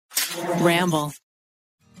Ramble.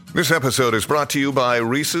 This episode is brought to you by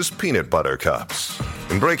Reese's Peanut Butter Cups.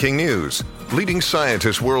 In breaking news, leading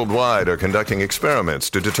scientists worldwide are conducting experiments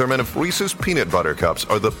to determine if Reese's Peanut Butter Cups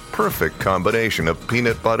are the perfect combination of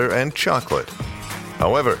peanut butter and chocolate.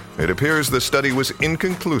 However, it appears the study was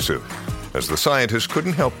inconclusive, as the scientists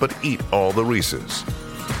couldn't help but eat all the Reese's.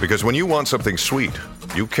 Because when you want something sweet,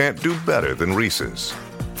 you can't do better than Reese's.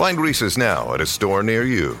 Find Reese's now at a store near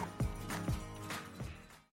you.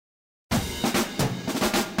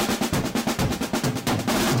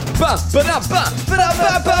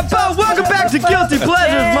 Welcome back to Guilty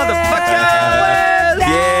Pleasures, motherfuckers!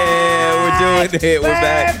 Yeah, we're doing it. We're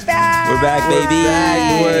back. We're back,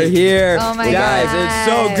 baby. We're here. Oh my Guys, God. it's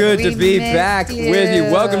so good to We be missed back you. with you.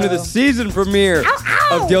 Welcome to the season premiere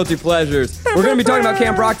of Guilty Pleasures. We're going to be talking about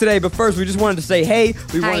Camp Rock today, but first we just wanted to say hey.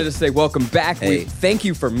 We wanted to say welcome back. Hey. We thank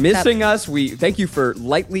you for missing us. We thank you for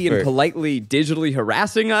lightly and politely digitally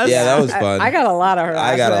harassing us. Yeah, that was fun. I got a lot of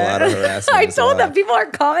harassment. I got a lot of harassment I as told well. them people are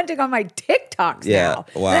commenting on my TikToks Yeah, now.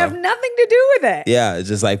 wow. They have nothing to do with it. Yeah, it's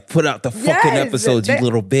just like, put out the fucking Yes, episodes, you they-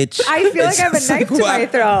 little bitch. I feel like I have a It's knife to my wow,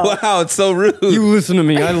 throat. Wow, it's so rude. You listen to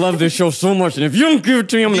me. I love this show so much, and if you don't give it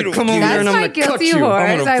to me, I'm going to come over here That's and I'm my going to cut guilty you.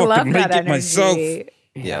 horse. gonna I love fucking that make it energy. myself.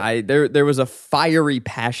 Yeah, there was a fiery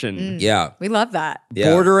passion. Yeah. We love that.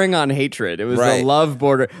 Yeah. Bordering on hatred. It was Right. a love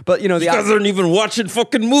border. But, you know, You guys aren't even watching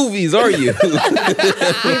fucking movies, are you?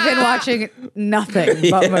 We've been watching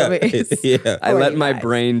nothing but movies. Yeah. I for let you my guys.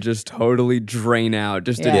 brain just totally drain out,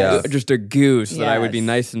 just Yes. a goose that I would be Yes.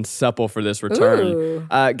 nice and supple for this return. Ooh.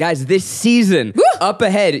 Guys, this season, up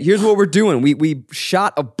ahead, here's what we're doing. We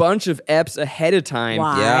shot a bunch of eps ahead of time.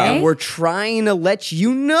 Why? Yeah. And we're trying to let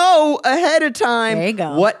you know ahead of time There you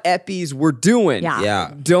go. what eppies we're doing. Yeah.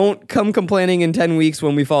 Yeah. Don't come complaining in 10 weeks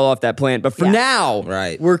when we fall off that plant. But for Yeah. now,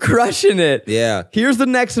 Right. we're crushing it. Yeah. Here's the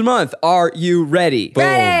next month. Are you ready? Boom.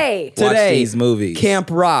 Ready. Watch Today, these movies. Camp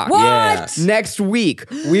Rock. What? Yeah. Next week,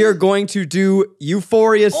 we are going to do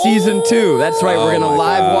Euphoria Season 2. That's right. We're going to Oh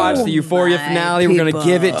my live God. watch the Euphoria My finale. We're going to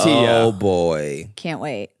give it to Oh, you. boy. Can't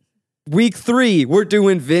wait. Week 3, we're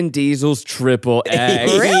doing Vin Diesel's Triple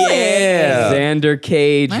X. Really? Yeah. Xander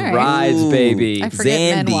Cage All right. Rides, Ooh. baby. I forget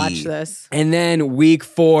men Zandy. watch this. And then week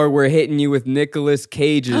 4, we're hitting you with Nicolas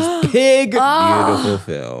Cage's Pig. Beautiful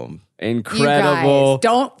film. Incredible. You guys,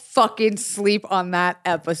 don't fucking sleep on that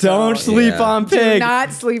episode. Don't sleep Yeah. on Do Pig.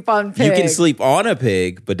 not sleep on pig. You can sleep on a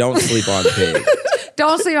pig, but don't sleep on pig.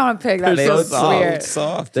 Don't sleep on a pig. That's They're so so weird.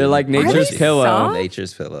 soft. They're like nature's they pillow. soft?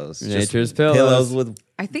 Nature's pillows. Just Nature's pillows. Pillows with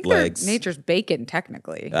I think legs. they're nature's bacon,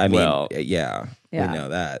 technically. I mean, Well, yeah, yeah. we know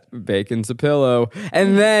that. Bacon's a pillow.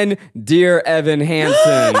 And then Dear Evan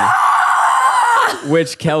Hansen,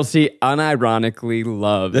 which Kelsey unironically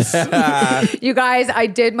loves. You guys, I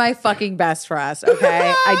did my fucking best for us,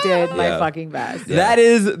 okay? I did my Yeah. fucking best. That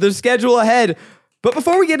is the schedule ahead. But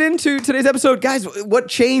before we get into today's episode, guys, what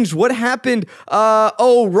changed? What happened?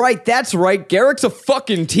 Oh, right, that's right. Garrick's a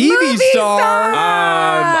fucking TV Movie star. star!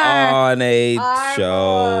 I'm on a Our show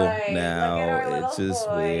boy. Look at now. our It's little just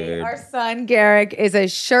boy. weird. Our son Garrick is a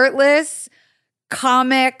shirtless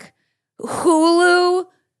comic Hulu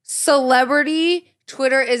celebrity.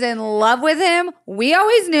 Twitter is in love with him. We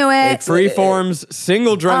always knew it. Freeform's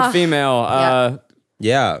single drunk female.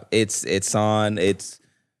 Yeah, it's on.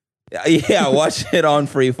 Yeah, watch it on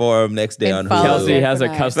Freeform next day And on follow Hulu. Kelsey has a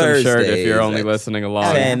Overnight. custom shirt if Thursdays you're only at listening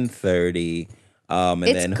along. 10:30, and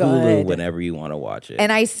It's then good. Hulu whenever you want to watch it.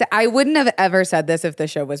 And I wouldn't have ever said this if the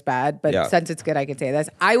show was bad, but Yeah. since it's good, I can say this.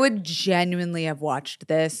 I would genuinely have watched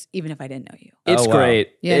this even if I didn't know you. It's Oh, wow. great.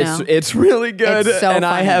 You It's know? it's really good. It's so and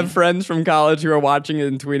I funny. have friends from college who are watching it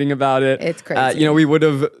and tweeting about it. It's crazy. You know, we would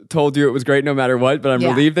have told you it was great no matter what, but I'm Yeah.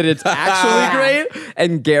 relieved that it's actually Yeah. great.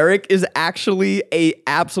 And Garrick is actually a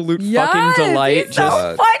absolute fucking delight. He's so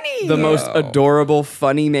Just funny. the most adorable,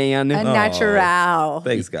 funny man. A natural.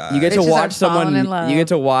 Thanks, guys. You get to Bitches are watch someone. falling in love. You get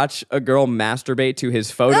to watch a girl masturbate to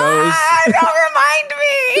his photos. Ah, don't remind me.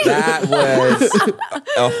 That was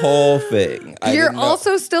a whole thing. I You're didn't know-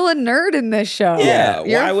 also still a nerd in this show. Yeah,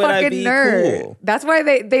 You're why a would I fucking be nerd. cool? That's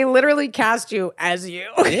why they literally cast you as you.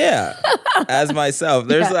 Yeah, as myself.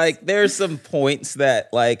 There's some points that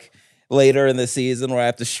like later in the season where I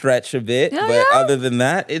have to stretch a bit, but yeah? other than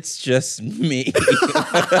that, it's just me.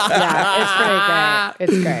 Yeah, it's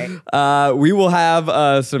pretty great. It's great. We will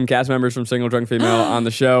have some cast members from Single Drunk Female on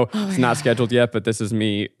the show. It's not scheduled yet, but this is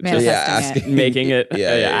me just Manifesting it. making it,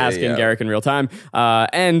 Yeah, asking Garrick in real time.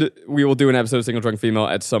 And we will do an episode of Single Drunk Female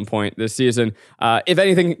at some point this season. If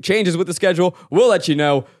anything changes with the schedule, we'll let you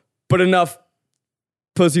know. But enough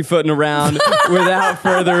pussyfooting around. Without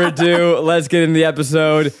further ado, let's get into the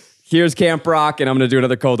episode. Here's Camp Rock, and I'm going to do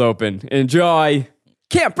another cold open. Enjoy.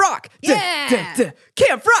 Camp Rock. Yeah.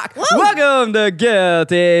 Camp Rock. Welcome to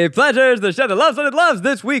Guilty Pleasures, the show that loves what it loves.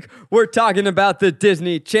 This week, we're talking about the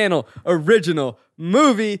Disney Channel original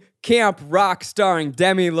movie Camp Rock, starring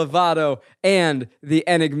Demi Lovato and the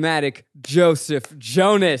enigmatic Joseph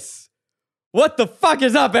Jonas. What the fuck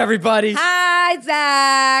is up, everybody? Hi,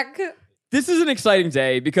 Zach. This is an exciting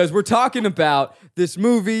day because we're talking about this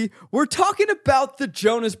movie. We're talking about the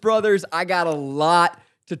Jonas Brothers. I got a lot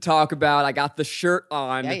to talk about. I got the shirt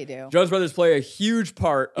on. Yeah, you do. Jonas Brothers play a huge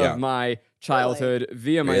part of my childhood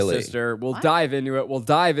via my sister. We'll dive into it. We'll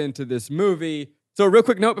dive into this movie. So a real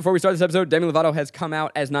quick note before we start this episode, Demi Lovato has come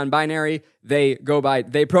out as non-binary. They go by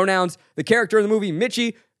they pronouns. The character in the movie,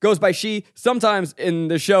 Mitchie, goes by she. Sometimes in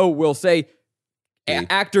the show, we'll say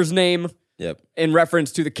actor's name in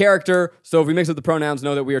reference to the character. So if we mix up the pronouns,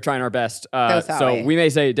 know that we are trying our best. So we may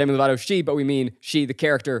say Demi Lovato, she, but we mean she, the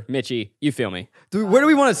character, Mitchie. You feel me? Where do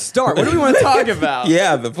we want to start? What do we want to talk about?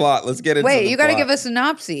 Yeah, the plot. Let's get into Wait, the you got to plot. give a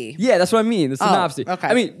synopsis. Yeah, that's what I mean. The synopsis. okay.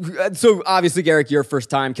 I mean, so obviously, Garrick, your first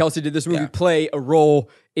time. Kelsey, did this movie play a role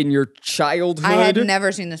in your childhood? I had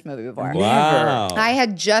never seen this movie before. Wow. I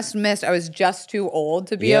had just missed. I was just too old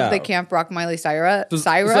to be of the Camp Rock Miley Cyrus. It was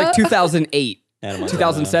like 2008.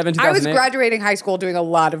 2007, 2008. I was graduating high school doing a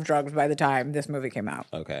lot of drugs by the time this movie came out.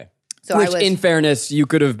 Okay. So Which, I was, in fairness, you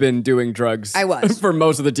could have been doing drugs. I was. For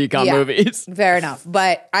most of the DCOM Yeah. movies. Fair enough.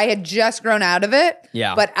 But I had just grown out of it.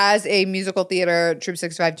 Yeah. But as a musical theater Troop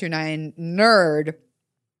 6529 nerd,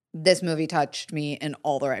 this movie touched me in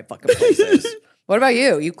all the right fucking places. What about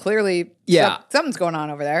you? You clearly, something's going on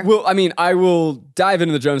over there. Well, I mean, I will dive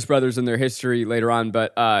into the Jonas Brothers and their history later on,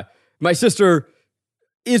 but my sister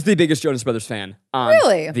is the biggest Jonas Brothers fan on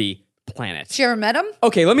the planet. She ever met him?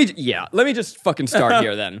 Okay, let me just fucking start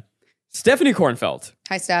here then. Stephanie Kornfeld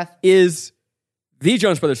Hi, Steph. is the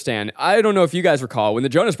Jonas Brothers stan. I don't know if you guys recall when the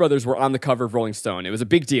Jonas Brothers were on the cover of Rolling Stone. It was a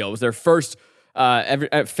big deal. It was their first.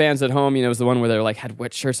 Fans at home, it was the one where they were like had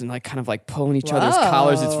wet shirts and like kind of like pulling each other's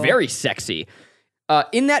collars. It's very sexy.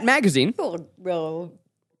 In that magazine, Real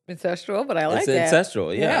ancestral, but I like It's it.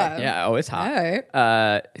 ancestral, yeah. yeah, oh, it's hot. All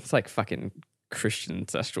right. It's like fucking Christian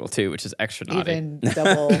ancestral too, which is extra naughty. Even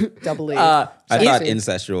double E. I thought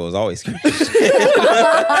ancestral was always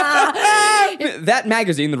That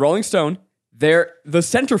magazine, the Rolling Stone, the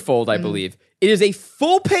centerfold, I believe, it is a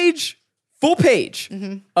full page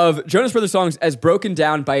of Jonas Brothers songs as broken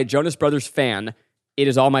down by a Jonas Brothers fan. It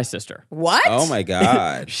is all my sister. What? Oh my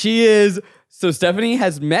God. She is. So Stephanie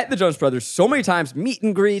has met the Jonas Brothers so many times, meet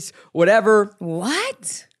and greets, whatever.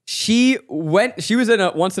 What? She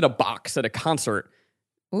was once in a box at a concert.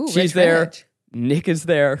 Ooh, She's there. Nick is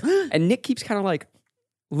there. And Nick keeps kind of like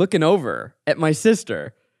looking over at my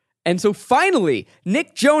sister. And so finally,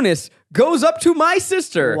 Nick Jonas goes up to my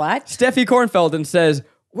sister, What? Steffi Kornfeld, and says,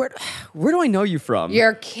 where do I know you from?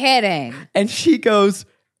 You're kidding. And she goes,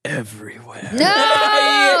 everywhere. No.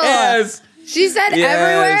 Yes. She said Yes.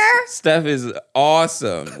 everywhere? Steph is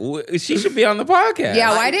awesome. She should be on the podcast.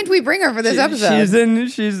 Yeah, why didn't we bring her for this episode?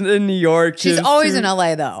 She's in New York. She's always in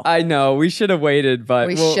LA though. I know. We should have waited, but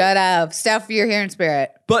We should have. Steph, you're here in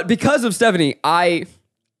spirit. But because of Stephanie, I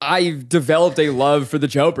developed a love for the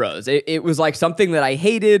Joe Bros. It was like something that I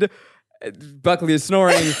hated. Buckley is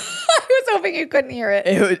snoring. I was hoping you couldn't hear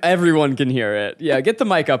it. Everyone can hear it. Yeah, get the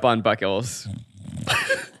mic up on Buckles.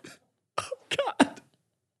 Oh, God.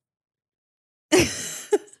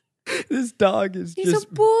 This dog is He's just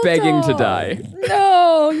a bulldog. begging to die.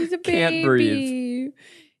 No, he's a baby. Can't breathe.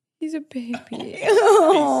 He's a baby.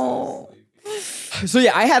 Oh. So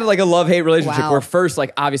yeah, I had like a love-hate relationship Wow. where first,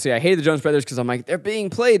 like, obviously I hated the Jonas Brothers because I'm like, they're being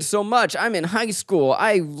played so much. I'm in high school.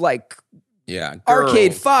 I like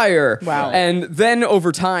Arcade girls. Fire. Wow. And then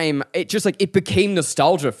over time, it became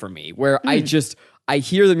nostalgia for me where I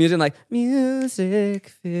hear the music and like, music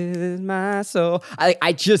fills my soul. I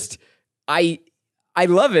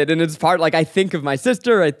love it. And it's part, like, I think of my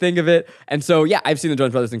sister, I think of it. And so, yeah, I've seen the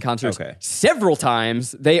Jonas Brothers in concerts several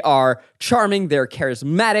times. They are charming. They're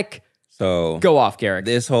charismatic. So Go off, Garrick.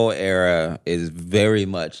 this whole era is very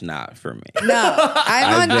much not for me. No,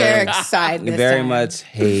 I'm on Garrick's side this Very time. much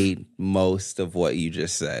hate most of what you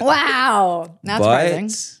just said. Wow. Not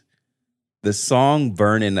surprising. The song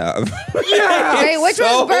Burning Up. Wait, which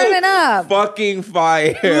one's burning up? Fucking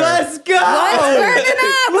fire. Let's go. What's burning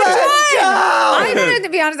up? Which Let's one? go. I don't, to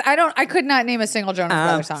be honest, I could not name a single Jonas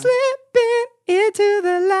Brothers song. Slipping into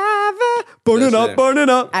the lava. Burning up, burning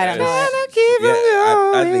up. I don't know it.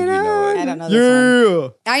 Yeah, I think you know it. I don't know this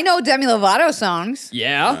one. Yeah. I know Demi Lovato songs.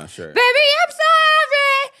 Yeah. Oh, sure. Baby, I'm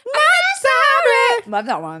sorry. I'm sorry. Love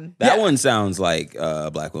that one. That one sounds like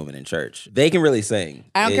Black women in church. They can really sing.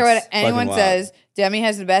 I don't care It's what anyone fucking wild. says. Demi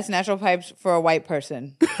has the best natural pipes for a white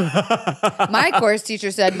person. My course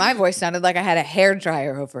teacher said my voice sounded like I had a hair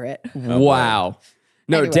dryer over it. Wow.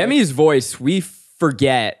 No, Anyway. Demi's voice, we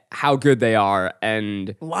forget how good they are.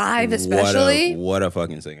 And Live, especially. What a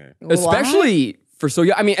fucking singer. especially for so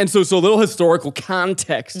young. I mean, and so a little historical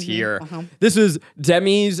context here. This is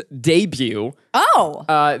Demi's debut.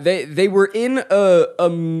 Oh. They were in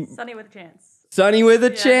Sunny with a chance. Sunny with a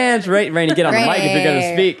Chance, right? Rainy, get on the mic if you're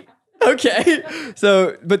gonna speak. Okay,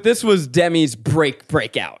 so but this was Demi's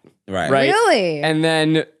breakout, Right. Really? And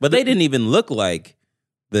then, But they didn't even look like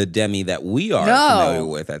the Demi that we are No. familiar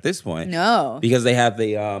with at this point. No. Because they have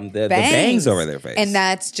the bangs over their face. And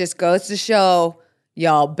that's just goes to show,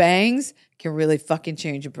 y'all, bangs can really fucking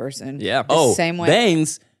change a person. Yeah. The same way.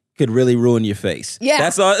 bangs could really ruin your face. Yeah.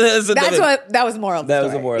 That's all. That That was moral of the story.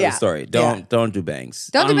 was the moral of the story. Don't do bangs.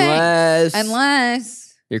 Don't do bangs. Unless- Unless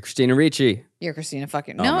you're Christina Ricci, you're Christina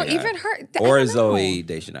fucking. Oh no, my God. even her. I Or don't know. Zoe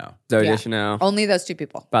Deschanel. Zoe Yeah. Deschanel. Only those two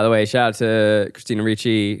people. By the way, shout out to Christina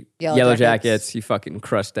Ricci, Yellow Jackets. Jackets. You fucking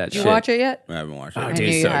crushed that Did you shit. watch it yet? I haven't watched it. Oh, I dude,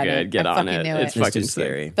 knew you so hadn't. good. Get I on fucking it. knew It's it. It's fucking too sick.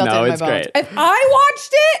 scary. Felt it No, in my it's bones. great. If I watched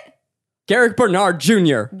it, Garrick Bernard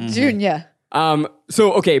Jr. Junior.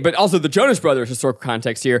 So okay, but also the Jonas Brothers historical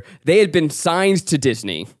context here. They had been signed to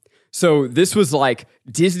Disney. So this was like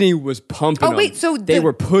Disney was pumping them. wait, so they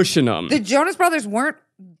were pushing them. The Jonas Brothers weren't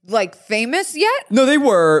like famous yet. No, they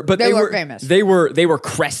were, but They they were were famous. They were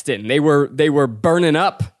cresting. They were burning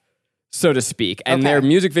up, so to speak. And Okay. their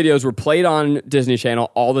music videos were played on Disney Channel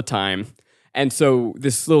all the time. And so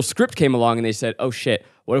this little script came along, and they said, "Oh shit,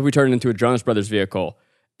 what if we turn it into a Jonas Brothers vehicle?"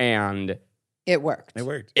 And It worked. It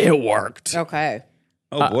worked. it worked. Okay.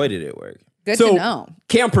 Oh boy, did it work. Good So to know.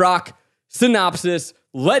 Camp Rock synopsis.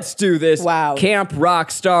 Let's do this. Wow. Camp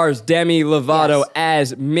Rock stars Demi Lovato Yes.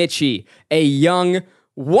 as Mitchie, a young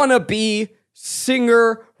wannabe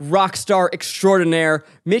singer, rock star extraordinaire.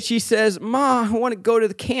 Mitchie says, "Ma, I want to go to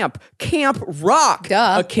the camp. Camp Rock.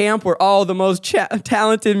 Duh. A camp where all the most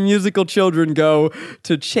talented musical children go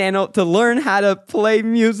to learn how to play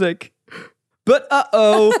music." But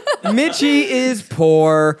Mitchie is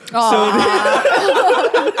poor.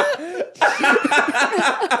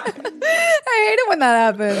 I hate it when that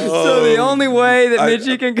happens. So the only way that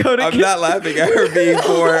Mitchie can go to I'm not laughing at her being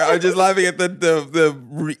poor. I'm just laughing at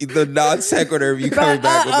the non sequitur of you coming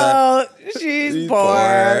back with that. Oh, she's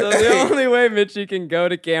poor. So the only way Mitchie can go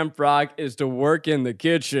to Camp Rock is to work in the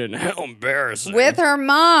kitchen. How embarrassing. With her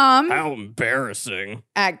mom How embarrassing.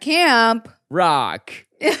 at camp. Rock.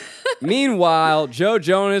 Meanwhile, Joe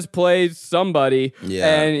Jonas plays somebody,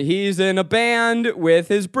 Yeah. and he's in a band with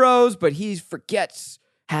his bros, but he forgets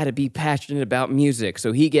how to be passionate about music.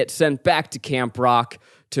 So he gets sent back to Camp Rock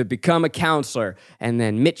to become a counselor. And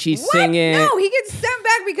then Mitchie's What? singing. No, he gets sent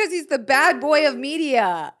back because he's the bad boy of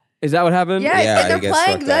media. Is that what happened? Yes, Yeah, he and they're gets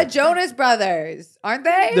playing fucked the up. Jonas Brothers, aren't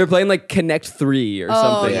they? They're playing like Connect 3 or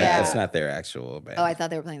something. yeah. That's not their actual band. Oh, I thought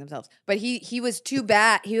they were playing themselves. But he was too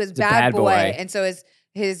bad. He was a bad bad boy. boy. And so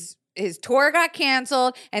his tour got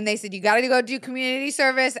canceled, and they said, you got to go do community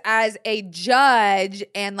service as a judge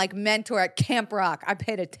and like mentor at Camp Rock. I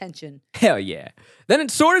paid attention. Hell yeah. Then it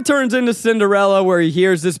sort of turns into Cinderella, where he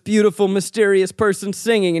hears this beautiful, mysterious person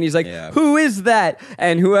singing, and he's like, Yeah. who is that?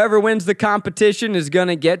 And whoever wins the competition is going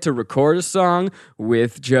to get to record a song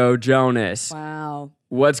with Joe Jonas. Wow.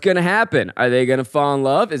 What's going to happen? Are they going to fall in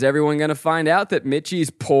love? Is everyone going to find out that Mitchie's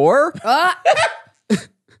poor?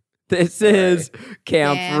 This is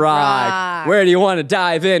Camp Rock. Rock. Where do you want to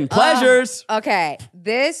dive in? Pleasures. Okay.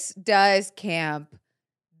 This does camp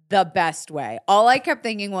the best way. All I kept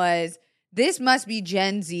thinking was, this must be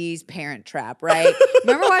Gen Z's Parent Trap, right?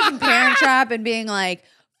 Remember watching Parent Trap and being like,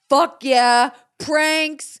 fuck yeah,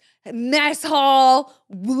 pranks, mess hall,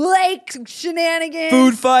 lake shenanigans.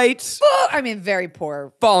 Food fights. I mean, very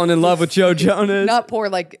poor. Falling in love with Joe Jonas. Not poor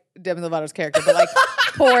like Demi Lovato's character, but like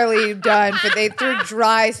poorly done. But they threw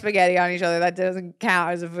dry spaghetti on each other. That doesn't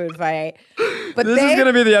count as a food fight. But This is going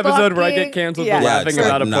to be the episode where I get fucking- canceled yeah. for laughing it's like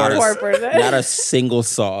about a not poor. Poor person. Not a single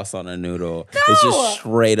sauce on a noodle. It's just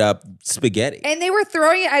straight up spaghetti. And they were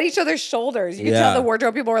throwing it at each other's shoulders. You could Yeah. tell the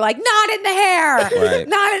wardrobe people were like, not in the hair, Right.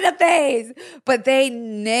 not in the face. But they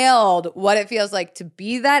nailed what it feels like to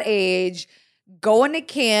be that age, going to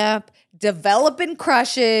camp, developing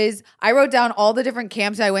crushes. I wrote down all the different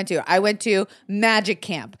camps I went to. I went to Magic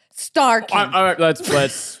Camp, Star Camp. All right, let's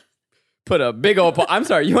put a big old. I'm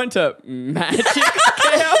sorry, you went to Magic Camp?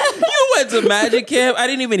 You went to Magic Camp? I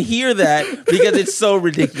didn't even hear that because it's so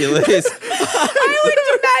ridiculous. I went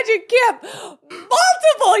to Magic Camp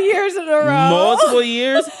multiple years in a row. Multiple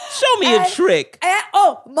years? Show me a trick. And-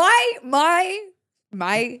 oh, my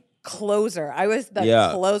closer. I was the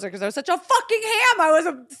Yeah. closer because I was such a fucking ham. I was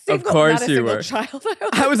a single, course not a you single were. child.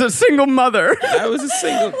 I was a single mother. I was a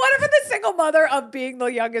single. Whatever the single mother of being the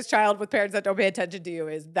youngest child with parents that don't pay attention to you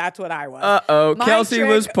is, that's what I was. Uh-oh, My Kelsey trick-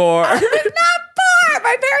 was poor. I was not poor.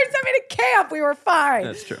 My parents sent me to camp. We were fine.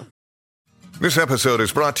 That's true. This episode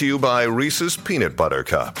is brought to you by Reese's Peanut Butter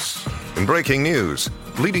Cups. In breaking news,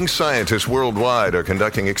 leading scientists worldwide are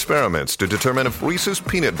conducting experiments to determine if Reese's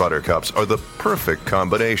Peanut Butter Cups are the perfect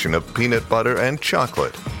combination of peanut butter and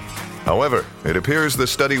chocolate. However, it appears the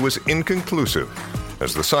study was inconclusive,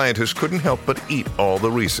 as the scientists couldn't help but eat all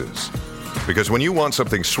the Reese's. Because when you want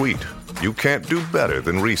something sweet, you can't do better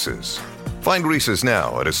than Reese's. Find Reese's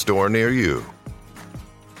now at a store near you.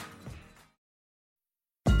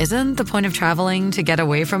 Isn't the point of traveling to get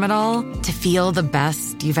away from it all? To feel the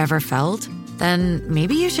best you've ever felt? Then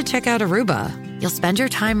maybe you should check out Aruba. You'll spend your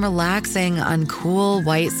time relaxing on cool,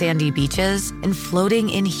 white, sandy beaches and floating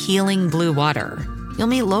in healing blue water. You'll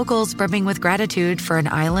meet locals brimming with gratitude for an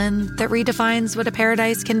island that redefines what a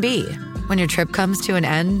paradise can be. When your trip comes to an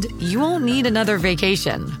end, you won't need another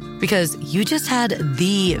vacation because you just had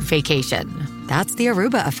the vacation. That's the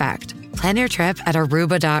Aruba effect. Plan your trip at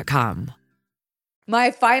Aruba.com.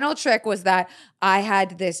 My final trick was that I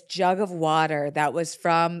had this jug of water that was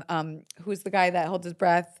from who's the guy that holds his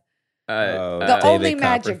breath? The David only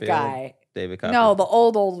magic Copperfield. guy. David Copperfield. No, the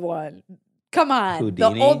old one. Come on.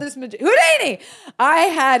 Houdini? The oldest magician. Houdini! I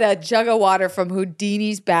had a jug of water from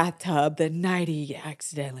Houdini's bathtub the night he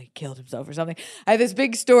accidentally killed himself or something. I had this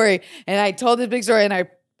big story, and I told this big story, and I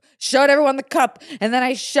showed everyone the cup, and then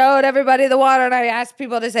I showed everybody the water, and I asked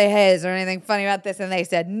people to say, hey, is there anything funny about this? And they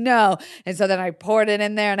said no. And so then I poured it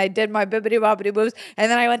in there, and I did my bibbity-boppity boobs,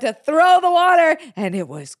 and then I went to throw the water, and it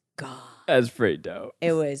was gone. That's pretty dope.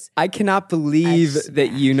 It was. I cannot believe I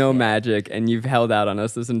that you know smashed it. magic and you've held out on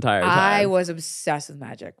us this entire time. I was obsessed with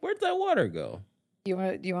magic. Where'd that water go? Do you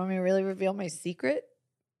want me to really reveal my secret?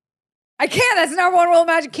 I can't. That's number one rule of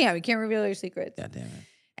magic camp. You can't reveal your secrets. God damn it.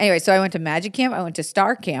 Anyway, so I went to magic camp. I went to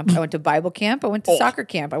star camp. I went to Bible camp. I went to soccer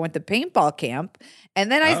camp. I went to paintball camp.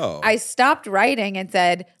 And then I stopped writing and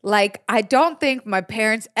said, like, I don't think my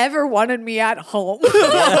parents ever wanted me at home.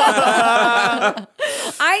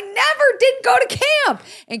 I never did go to camp.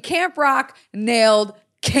 And Camp Rock nailed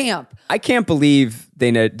camp. I can't believe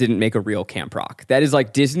they didn't make a real Camp Rock. That is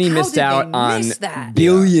like Disney How missed did they out on miss that?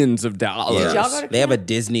 billions of dollars. Did y'all go to They have a camp?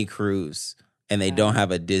 Disney cruise, and they don't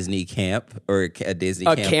have a Disney camp or a Disney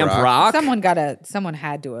A Camp, Camp Rock. Rock? Someone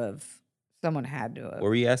had to have. What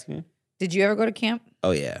were you asking me? Did you ever go to camp?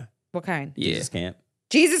 Oh yeah, What kind? Yeah. Jesus Camp.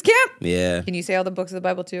 Jesus camp? Yeah, Can you say all the books of the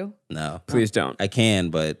Bible too? no, Please don't. I can,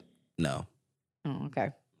 but no. Oh, okay.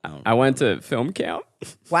 I don't. I went to film camp.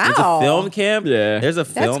 Wow. There's a film camp. Yeah. There's a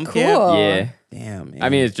That's film cool. camp. Yeah. Damn, man. I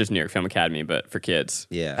mean, it's just New York Film Academy, but for kids.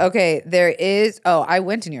 yeah. Okay, there is. Oh, I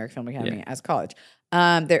went to New York Film Academy as college.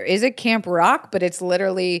 There is a Camp Rock, but it's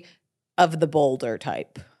literally of the Boulder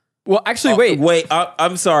type. Well, actually, Oh, wait.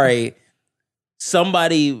 I'm sorry.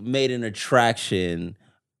 Somebody made an attraction,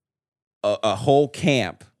 a whole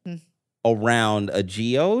camp around a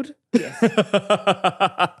geode,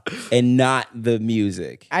 and not the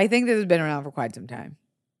music. I think this has been around for quite some time.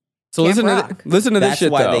 So Camp listen Rock. listen to this That's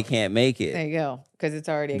shit, why though. they can't make There it. you go, because it's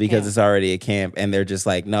already a Because camp. it's already a camp, and they're just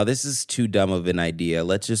like, no, this is too dumb of an idea.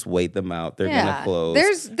 Let's just wait them out. They're gonna close.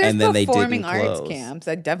 There's and then they performing didn't arts close. camps.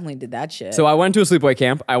 I definitely did that shit. So I went to a sleepaway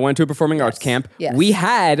camp. I went to a performing arts camp. Yes. We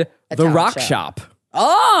had A the talent rock show. shop.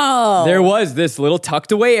 oh, There was this little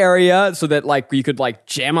tucked away area so that like you could like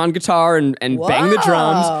jam on guitar and bang the Whoa.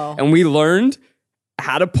 drums. And we learned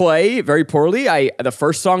how to play very poorly. The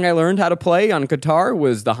first song I learned how to play on guitar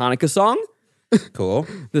was the Hanukkah song. Cool.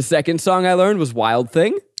 The second song I learned was Wild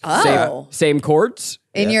Thing. Oh. Same chords.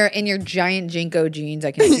 in your giant Jinko jeans.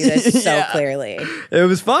 I can see this so clearly. It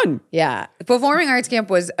was fun. Yeah. Performing arts camp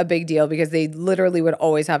was a big deal because they literally would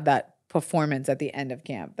always have that performance at the end of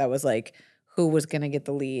camp. That was like who was going to get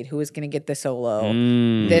the lead, who was going to get the solo.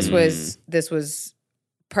 This was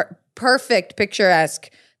perfect, picturesque,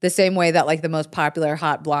 the same way that like the most popular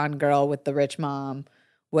hot blonde girl with the rich mom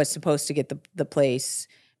was supposed to get the place.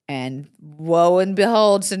 And woe and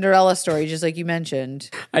behold, Cinderella story, just like you mentioned.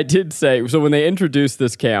 I did say, so when they introduced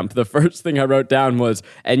this camp, the first thing I wrote down was,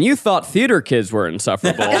 and you thought theater kids were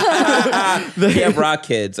insufferable. Camp Rock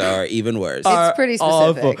kids are even worse. It's pretty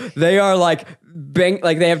specific. Awful. They are like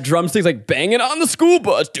they have drumsticks like banging on the school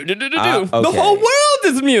bus. Do-do-do-do-do. The Okay. whole world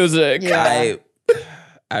is music. Yeah.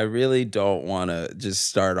 I really don't want to just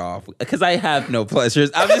start off because I have no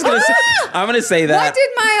pleasures. I'm just gonna say, I'm gonna say that. What did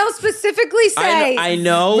Miles specifically say? I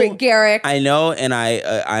know, Garrick. I know, and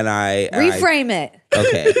I Reframe it.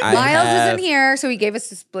 Okay, Miles isn't here, so he gave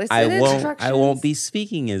us explicit instructions. I won't be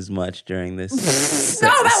speaking as much during this. No,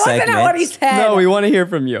 that wasn't what he said. No, we want to hear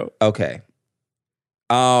from you. Okay.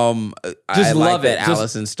 Just I like love that it.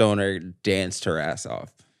 Allison Stoner danced her ass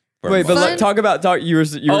off. Wait, but talk. You were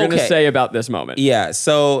going to Okay. say about this moment. Yeah,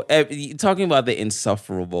 so talking about the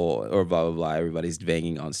insufferable or blah, blah, blah, everybody's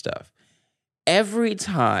banging on stuff. Every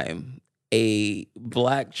time a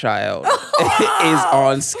black child is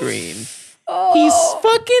on screen, he's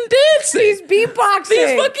fucking dancing. He's beatboxing.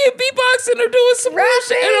 He's fucking beatboxing or doing some Rapping.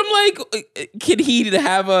 shit. And I'm like, can he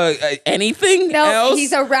have anything else?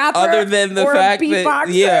 He's a rapper other than the or fact a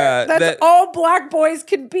beatboxer. that That's all black boys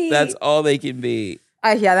can be. that's all they can be.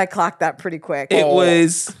 Yeah, that clocked that pretty quick. It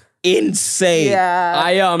was insane. Yeah.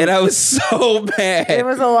 And I was so mad. It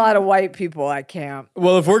was a lot of white people at camp.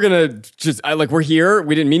 Well, if we're gonna we're here.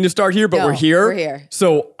 We didn't mean to start here, but No, we're here. we're here.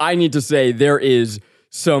 So I need to say there is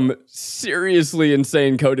some seriously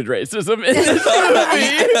insane coded racism in this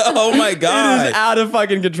movie. Oh my It God. is out of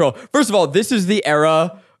fucking control. First of all, this is the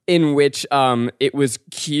era in which it was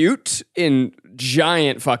cute in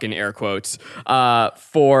giant fucking air quotes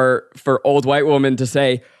for old white woman to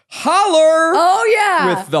say holler. Oh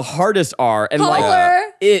yeah. With the hardest R, and Holler.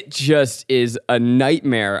 it just is a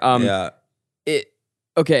nightmare. Yeah.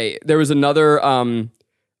 Okay, there was another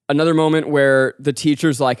moment where the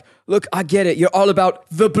teacher's like, look, I get it, you're all about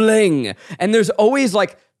the bling, and they're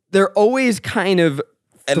always kind of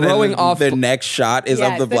And throwing then off the next shot is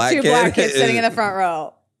Yes, of the black two kid. black kids sitting in the front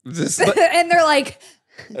row. Just, And they're like,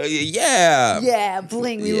 yeah. yeah,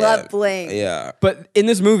 bling. We Yeah. love bling. Yeah. But in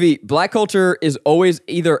this movie, black culture is always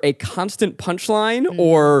either a constant punchline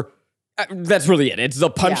or that's really it. It's the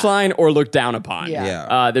punchline or looked down upon. Yeah.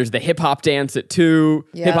 Yeah. There's the hip hop dance at 2,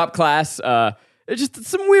 Yeah. hip hop class. It's just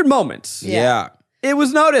some weird moments. Yeah. It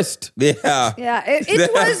was noticed. Yeah. Yeah, it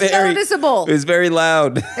was noticeable. It was very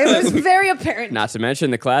loud. It was very apparent. Not to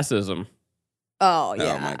mention the classism. Oh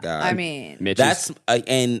yeah. Oh my God. I mean, Mitch That's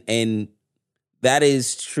and that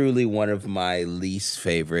is truly one of my least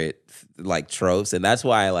favorite like tropes, and that's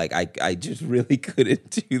why I just really couldn't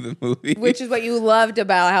do the movie. which is what you loved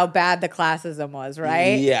about how bad the classism was,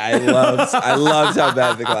 right? Yeah, I loved how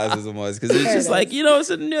bad the classism was because it's There just it like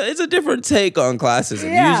it's a different take on classism.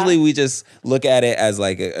 Yeah. Usually we just look at it as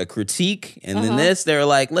like a critique, and then this they're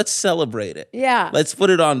like, let's celebrate it. Yeah. Let's put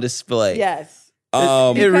it on display. Yes. It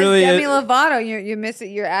Because really Demi is. Lovato, you miss it.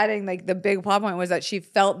 You're adding like the big plot point was that she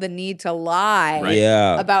felt the need to lie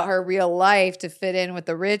Yeah. about her real life to fit in with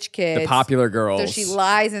the rich kids, The popular girls. So she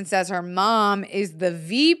lies and says her mom is the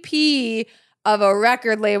VP of a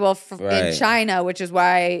record label in Right. China, which is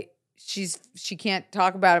why she can't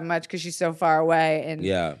talk about it much because she's so far away. And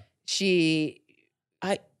Yeah.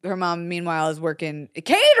 her mom, meanwhile, is working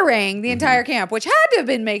catering the entire camp, which had to have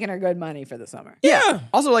been making her good money for the summer. Yeah.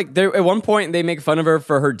 Also, like, at one point, they make fun of her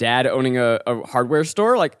for her dad owning a hardware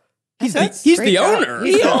store. Like, he's That's the great job. owner.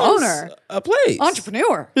 He's He the owns owner. a place.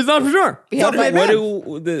 Entrepreneur. He's an entrepreneur. He helped my man.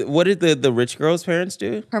 What did the rich girl's parents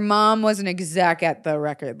do? Her mom was an exec at the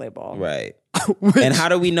record label. Right. Which- And how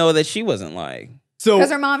do we know that she wasn't lying? so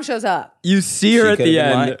Because her mom shows up. you see her She at could've the been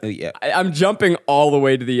end. lying. Yeah. I'm jumping all the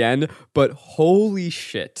way to the end, but holy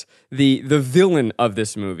shit. The villain of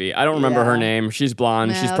this movie. I don't remember her Yeah. name. She's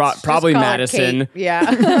blonde. She's Well, let's just probably call her Madison. Kate.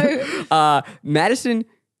 Yeah. Madison,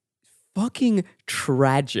 fucking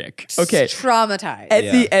tragic. Okay. Traumatized. At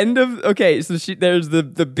Yeah. the end of so there's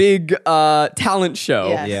the big talent show,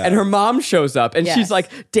 Yes. Yeah. and her mom shows up, and Yes. she's like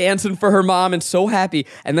dancing for her mom and so happy,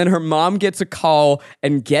 and then her mom gets a call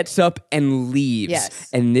and gets up and leaves. Yes.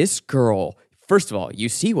 And this girl. First of all, you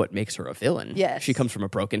see what makes her a villain. Yes. She comes from a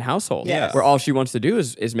broken household Yes. where all she wants to do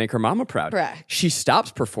is make her mama proud. Correct. She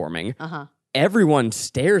stops performing. Uh-huh. Everyone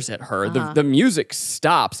stares at her. The music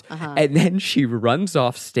stops. And then she runs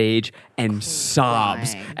off stage and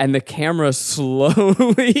sobs. And the camera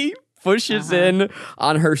slowly pushes in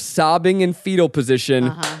on her sobbing in fetal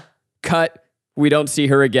position. Cut. We don't see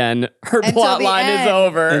her again. Her Until plot the line is end.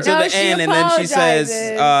 over. Until No, the she end, and then she says,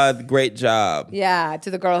 apologizes. great job. Yeah, to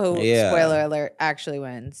the girl who, Yeah. spoiler alert, actually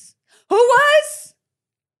wins. Who was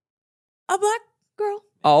a black girl?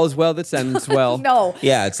 All is well that ends well. No.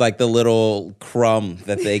 Yeah, it's like the little crumb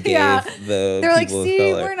that they gave Yeah. the They're like, people see,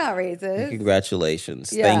 of color. we're not racist.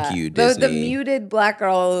 Congratulations. Yeah. Thank you, Disney. The muted black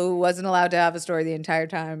girl who wasn't allowed to have a story the entire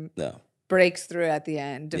time No. breaks through at the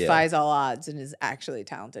end, defies all odds, and is actually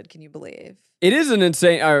talented. Can you believe? It is an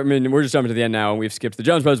insane. I mean, we're just jumping to the end now, and we've skipped the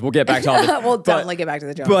Jones Brothers. We'll get back to all this. We'll But- definitely get back to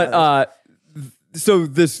the Jonas But Brothers. so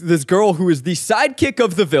this girl who is the sidekick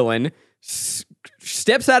of the villain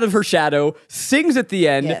steps out of her shadow, sings at the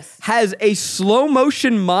end, Yes. has a slow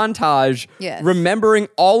motion montage, Yes. remembering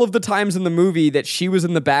all of the times in the movie that she was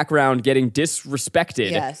in the background getting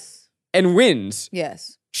disrespected, Yes. and wins.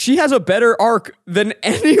 Yes. She has a better arc than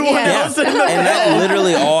anyone Yeah. else in the And that film.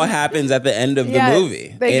 literally all happens at the end of the Yes.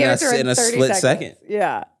 movie They in give a, it to her in a 30 split seconds. second.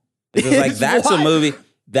 Yeah. It's just like It's that's a wild. movie.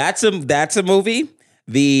 That's a movie.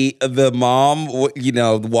 The mom,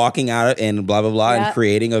 walking out and blah blah blah, Yep. and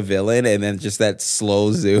creating a villain, and then just that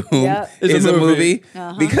slow zoom Yep. is a movie.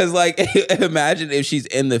 Uh-huh. Because like, imagine if she's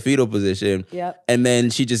in the fetal position, Yep. and then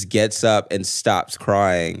she just gets up and stops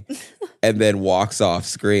crying, and then walks off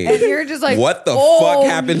screen. And you're just like, what the oh, fuck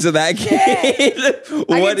happened to that kid?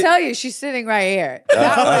 I What- can tell you, she's sitting right here.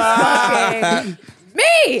 That was fucking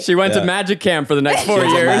me. She went to Yeah. magic camp for the next 4 She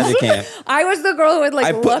was a years. magic camp. I was the girl who would like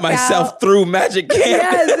I look put myself out. through magic camp.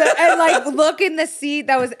 Yes, and like look in the seat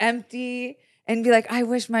that was empty and be like, I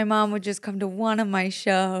wish my mom would just come to one of my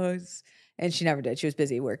shows. And she never did. She was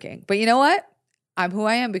busy working. But you know what? I'm who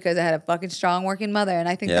I am because I had a fucking strong working mother. And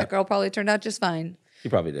I think Yeah. that girl probably turned out just fine. He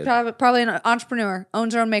probably did. Probably an entrepreneur,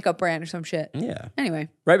 owns her own makeup brand or some shit. Yeah. Anyway,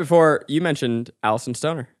 Right before you mentioned Allison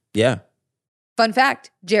Stoner. Yeah. fun fact,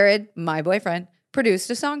 Jared, my boyfriend, produced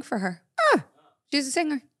a song for her. She's a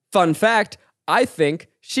singer. Fun fact, I think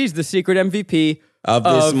she's the secret MVP Of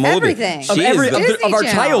this Of movie. everything. of, She every, is of, the- the- Disney of our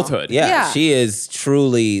Channel. childhood. Yeah, Yeah. she is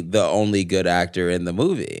truly the only good actor in the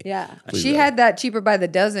movie. Yeah. Please She don't. had that cheaper by the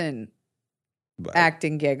dozen But-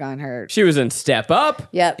 acting gig on her. She was in Step Up.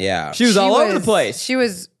 Yep. Yeah. She was all over the place. She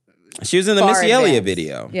was, She was in the far Missy Elliott advanced.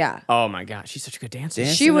 video. yeah. Oh my God, she's such a good dancer.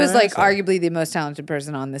 Dancing She was her like ass off. arguably the most talented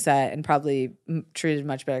person on the set and probably treated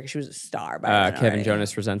much better because she was a star. By then Kevin already.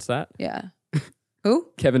 Jonas resents that. Yeah. Who?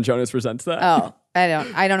 Kevin Jonas resents that. Oh,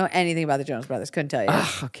 I don't know anything about the Jonas Brothers. Couldn't tell you.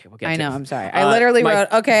 Okay, we'll get I to know. it. I'm sorry. I literally my-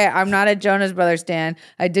 wrote, okay, I'm not a Jonas Brothers stan.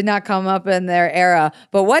 I did not come up in their era.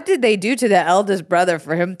 But what did they do to the eldest brother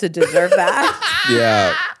for him to deserve that?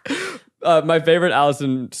 Yeah. My favorite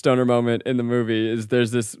Allison Stoner moment in the movie is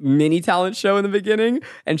there's this mini talent show in the beginning,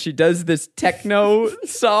 and she does this techno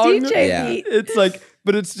song. DJ Yeah. beat. It's like,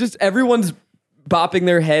 but it's just everyone's bopping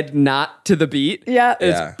their head not to the beat. Yeah.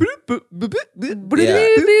 It's Yeah. yeah.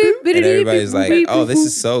 And everybody's like, oh, this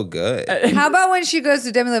is so good. How about when she goes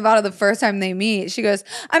to Demi Lovato the first time they meet? She goes,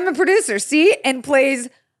 I'm a producer, see? And plays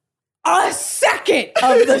a second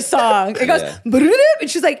of the song. It goes, Yeah. and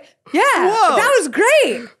she's like, yeah, Whoa. that was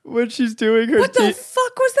great. When she's doing her What the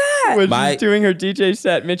fuck was that? when My- she's doing her DJ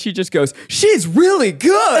set, Mitchie just goes, "She's really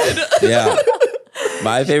good." Yeah.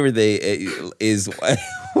 My favorite thing is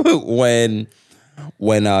when Demi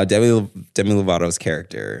Lovato's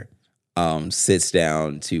character sits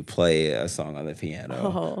down to play a song on the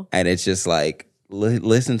piano, and it's just like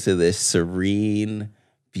listen to this serene,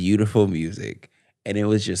 beautiful music. And it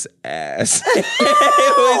was just ass.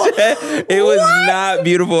 it was not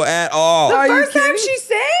beautiful at all. First time she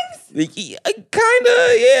sings?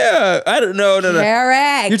 Kinda, yeah. I don't know. No.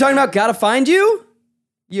 Correct. You're talking about "Gotta Find You"?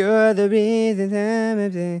 You're the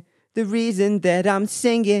reason that I'm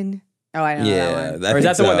singing. Oh, I know that Yeah, one. Or is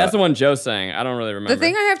that the one? That's the one Joe's saying. I don't really remember. The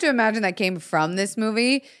thing I have to imagine that came from this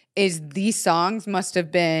movie is these songs must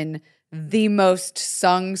have been the most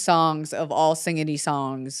sung songs of all singity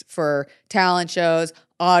songs for talent shows,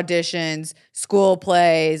 auditions, school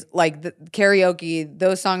plays, like the karaoke.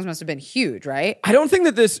 Those songs must have been huge, right? I don't think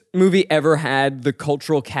that this movie ever had the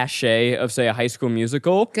cultural cachet of, say, a High School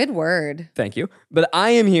Musical. Good word. Thank you. But I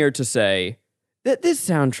am here to say that this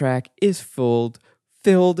soundtrack is filled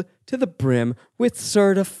to the brim with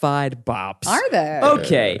certified bops. Are they?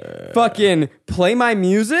 Okay. Fucking play my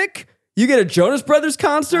music. You get a Jonas Brothers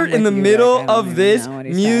concert I'm in the with you, middle Rick. I don't of even this. know what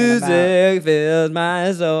he's talking about. Music fills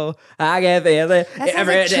my soul. I can feel it sounds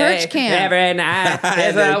every like day, church camp. every night.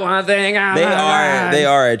 It's the one thing I They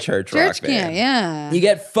are a church rock Church camp, band. yeah. You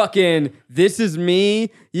get fucking This Is Me.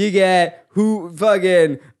 You get who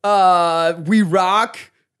fucking We Rock.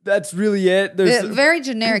 That's really it. There's Very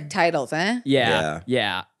generic titles, eh? yeah.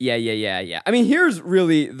 I mean, here's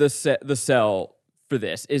really the sell for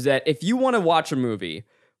this is that if you want to watch a movie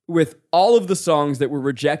with all of the songs that were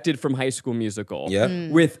rejected from High School Musical,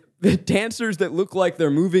 Yep. with the dancers that look like they're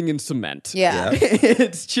moving in cement, Yeah.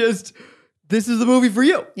 it's just this is the movie for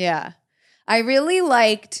you. Yeah. I really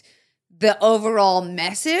liked the overall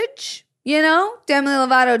message. You know, Demi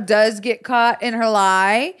Lovato does get caught in her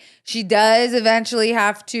lie. She does eventually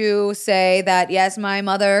have to say that, yes, my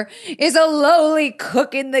mother is a lowly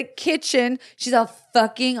cook in the kitchen. She's a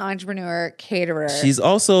fucking entrepreneur caterer. She's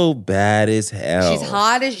also bad as hell. She's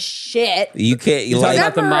hot as shit. You can't. You talking Is like.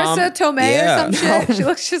 that about the mom? Marissa Tomei Yeah. or some shit? She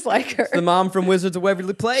looks just like her. The mom from Wizards of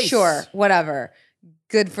Waverly Place. Sure, whatever.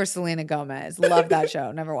 Good for Selena Gomez. Love that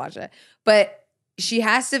show. Never watched it. But she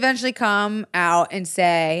has to eventually come out and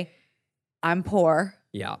say, I'm poor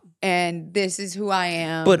Yeah. and this is who I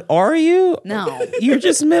am. But are you? No. You're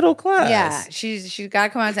just middle class. Yeah, she's got to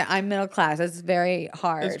come out and say, I'm middle class. That's very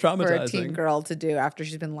hard It's for a traumatizing. teen girl to do after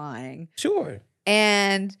she's been lying. Sure.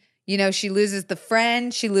 And, she loses the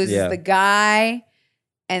friend, she loses Yeah. the guy,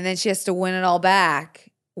 and then she has to win it all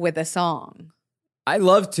back with a song. I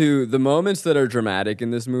love the moments that are dramatic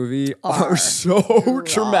in this movie are Are so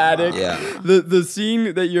dramatic. Yeah. The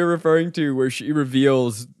scene that you're referring to where she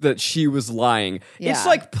reveals that she was lying. It's Yeah.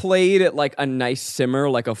 like played at like a nice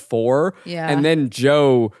simmer, like a 4. Yeah. And then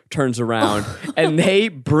Joe turns around and they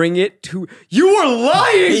bring it to, you were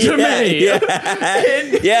lying to me.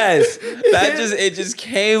 Yes. It just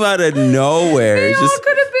came out of nowhere. They It's all just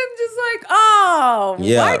could have been just like, oh,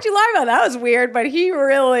 Yeah. why'd you lie about that? That was weird, but he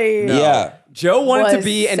really. yeah. Joe wanted to Was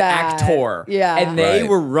be an sad. actor. Yeah. And they Right.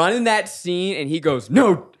 were running that scene and he goes,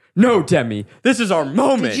 no, Demi, this is our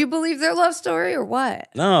moment. Did you believe their love story or what?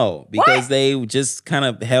 No, because they just kind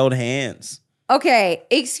of held hands. Okay,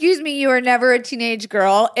 excuse me, you were never a teenage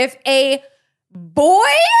girl. If a boy,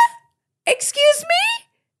 excuse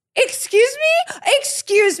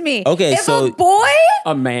me, Okay, if so- a boy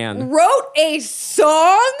A man. wrote a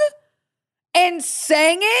song and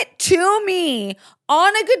sang it to me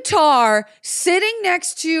on a guitar sitting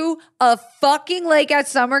next to a fucking lake at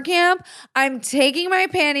summer camp, I'm taking my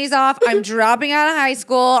panties off. I'm dropping out of high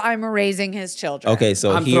school. I'm raising his children. Okay,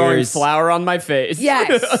 so I'm throwing here's flour on my face.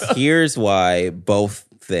 Yes. here's why both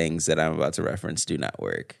things that I'm about to reference do not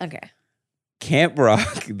work. Okay. Camp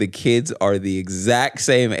Rock, the kids are the exact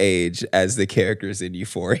same age as the characters in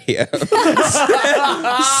Euphoria.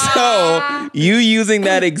 So you using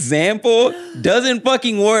that example doesn't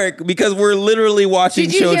fucking work because we're literally watching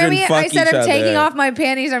Did you hear children me? fuck I said each I'm other. taking off my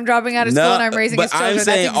panties. I'm dropping out of school and I'm raising his but children. I'm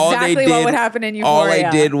saying That's all exactly they did, what would happen in all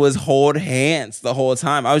Euphoria. they did was hold hands the whole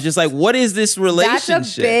time. I was just like, what is this relationship?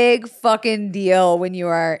 That's a big fucking deal when you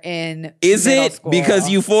are in Is middle it? school. Because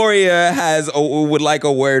Euphoria would like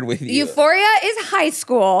a word with you. Euphoria is high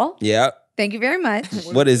school. Yeah. Thank you very much.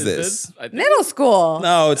 What is this? I think- Middle school.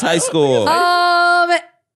 No, it's high school.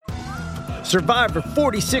 Survivor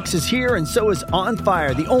 46 is here, and so is On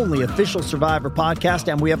Fire, the only official Survivor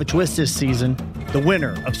podcast, and we have a twist this season. The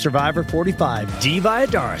winner of Survivor 45, Dee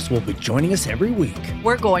Valladares, will be joining us every week.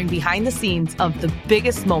 We're going behind the scenes of the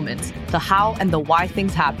biggest moments, the how and the why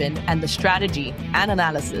things happen, and the strategy and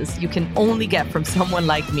analysis you can only get from someone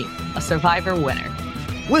like me, a Survivor winner.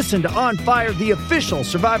 Listen to On Fire, the official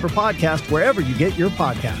Survivor podcast, wherever you get your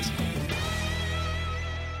podcasts.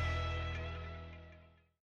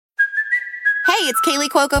 Hey, it's Kaylee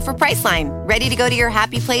Cuoco for Priceline. Ready to go to your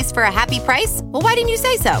happy place for a happy price? Well, why didn't you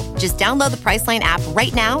say so? Just download the Priceline app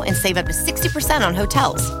right now and save up to 60% on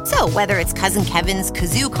hotels. So whether it's Cousin Kevin's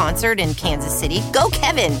Kazoo Concert in Kansas City, go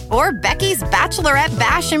Kevin, or Becky's Bachelorette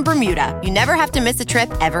Bash in Bermuda, you never have to miss a trip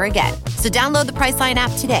ever again. So download the Priceline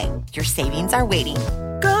app today. Your savings are waiting.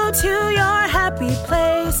 Go to your happy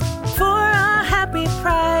place for a happy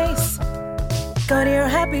price. Go to your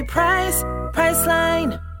happy price,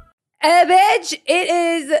 Priceline. Bitch, it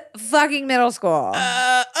is fucking middle school.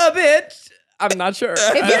 A bit. I'm not sure.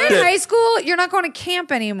 If you're in high school, you're not going to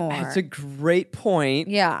camp anymore. That's a great point.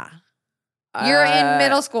 Yeah. You're in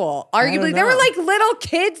middle school. Arguably, there were know. like little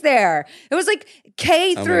kids there. It was like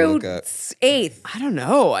K gonna through look up. 8th. I don't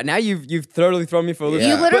know. Now you've totally thrown me for a loop.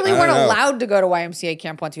 Yeah. You literally I weren't don't know. allowed to go to YMCA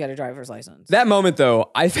camp once you had a driver's license. That moment, though,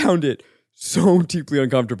 I found it so deeply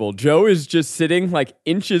uncomfortable. Joe is just sitting like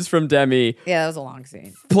inches from Demi, Yeah, that was a long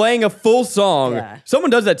scene. playing a full song. Yeah. Someone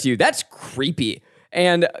does that to you. That's creepy.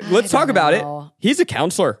 And let's talk don't about know. it. He's a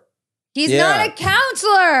counselor. He's Yeah. not a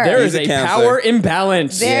counselor. There He's is a a counselor. power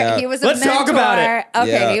imbalance. Yeah. He was a Let's mentor. talk about it. Okay,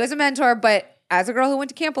 Yeah. he was a mentor, but as a girl who went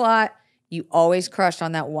to camp a lot, you always crushed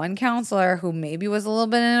on that one counselor who maybe was a little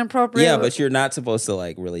bit inappropriate. Yeah, but you're not supposed to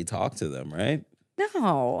like really talk to them, right?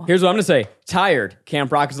 no. Here's what I'm going to say. Tired,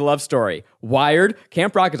 Camp Rock is a love story. Wired,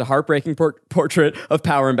 Camp Rock is a heartbreaking portrait of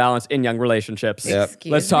power imbalance in young relationships. Yep.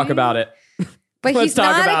 Excuse Let's talk me? about it. But Let's he's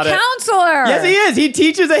talk not about a it. counselor. Yes, he is. He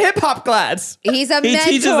teaches a hip hop class. He's a He mentor.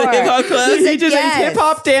 teaches a hip-hop class? He He's teaches a guest. hip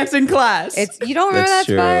hop dancing class. You don't remember That's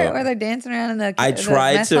that part true. where they're dancing around in the I the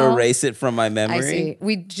tried mess to hall? erase it from my memory. I see.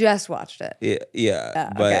 We just watched it. Yeah. okay.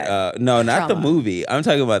 But no, not the Trauma. movie. I'm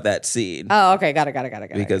talking about that scene Oh, okay. Got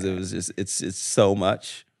it. because it was just it's so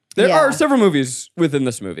much. There Yeah. are several movies within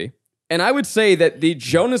this movie. And I would say that the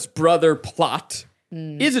Jonas Brother plot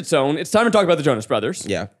is its own. It's time to talk about the Jonas Brothers.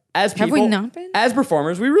 Yeah. As Have people, we not been? As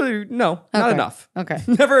performers, we really, no, not Okay. enough. Okay.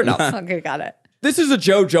 Never enough. Okay, got it. This is a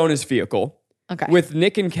Joe Jonas vehicle. Okay. with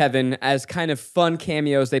Nick and Kevin as kind of fun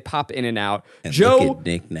cameos. They pop in and out. And Joe, look at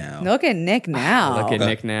Nick now. Look at Nick now. Look at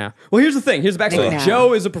Nick now. Well, here's the thing. Here's the backstory. Nick now.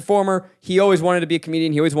 Joe is a performer. He always wanted to be a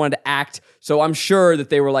comedian. He always wanted to act. So I'm sure that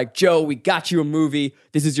they were like, Joe, we got you a movie.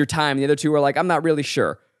 This is your time. The other two were like, I'm not really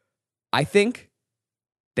sure. I think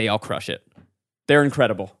they all crush it. They're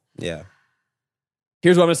incredible. Yeah.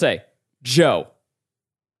 Here's what I'm going to say. Joe,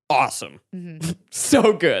 awesome.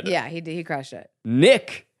 So good. Yeah, he crushed it.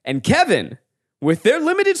 Nick and Kevin, with their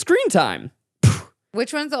limited screen time.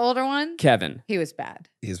 Which one's the older one? Kevin. He was bad.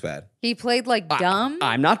 He's bad. He played like dumb.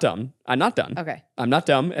 I'm not dumb. I'm not done. Okay. I'm not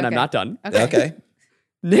dumb, and I'm Okay. not done. Okay.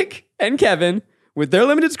 Nick and Kevin, with their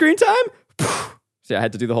limited screen time. See, I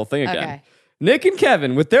had to do the whole thing again. Okay. Nick and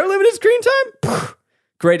Kevin, with their limited screen time.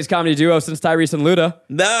 Greatest comedy duo since Tyrese and Luda.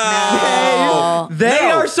 No.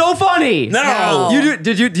 They are so funny. No.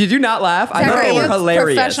 Did you not laugh? I thought they Separate were with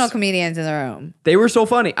hilarious. Professional comedians in the room. They were so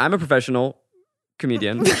funny. I'm a professional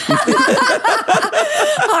comedian.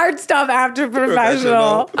 Hard stuff after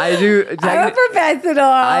professional. I do. I'm a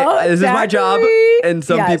professional. This is my job, Zachary. and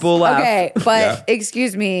some Yes. people laugh. Okay, but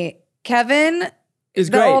excuse me, Kevin, Is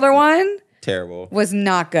the great. older one, Terrible. was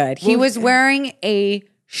not good. He was wearing a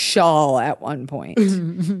shawl at one point.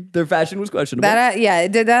 Their fashion was questionable. that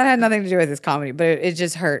had nothing to do with his comedy, but it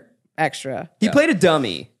just hurt extra. He played a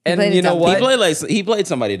dummy, and played a you know dummy. what? He played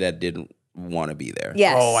somebody that didn't want to be there.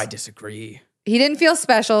 Yes. Oh, I disagree. He didn't feel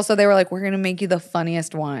special, so they were like, "We're gonna make you the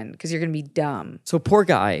funniest one because you're gonna be dumb." So poor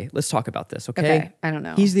guy. Let's talk about this, okay? Okay, I don't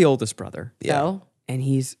know. He's the oldest brother, So and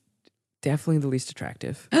he's definitely the least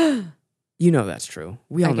attractive. You know that's true.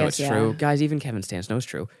 We all I know guess, it's true. yeah. Guys, even Kevin Stans knows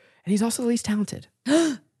true. And he's also the least talented. I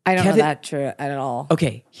don't Kevin- know that true at all.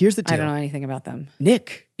 Okay, here's the deal. I don't know anything about them.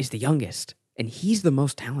 Nick is the youngest, and he's the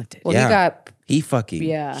most talented. Well, Yeah. he got He fucking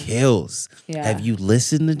Yeah. kills. Yeah. Have you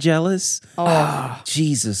listened to Jealous?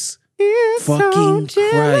 Jesus so fucking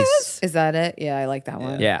Christ. Is that it? Yeah, I like that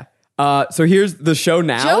one. Yeah. So here's the show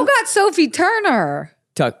now. Joe got Sophie Turner.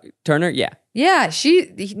 Turner, yeah. Yeah,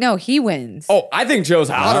 he wins. Oh, I think Joe's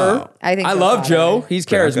hotter. I think I Joe's love hotter. Joe. He's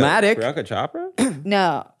charismatic. Priyanka Chopra?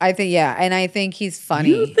 No, I think and I think he's funny.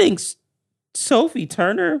 You think Sophie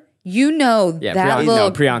Turner? You know Yeah, that Priyanka- little.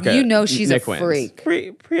 no, Priyanka- You know she's Nick a wins. freak.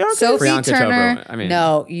 Priyanka? Sophie Priyanka Turner. Chopra, I mean-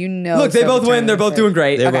 no, you know. Look, they Sophie both win. Turner's They're a both freak. doing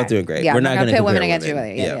great. They're Okay. both doing great. Yeah, We're I'm not not going to pit women compare against each other.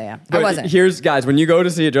 women. Yeah. I But wasn't. Here's, guys, when you go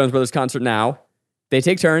to see a Jonas Brothers concert now, they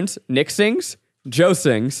take turns. Nick sings, Joe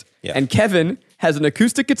sings, Yeah. and Kevin has an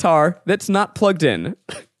acoustic guitar that's not plugged in.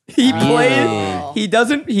 He plays. He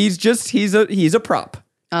doesn't. He's a prop.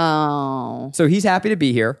 Oh. So he's happy to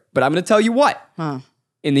be here. But I'm going to tell you what.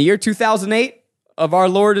 In the year 2008 of our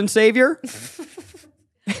Lord and Savior,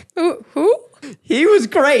 Who? he was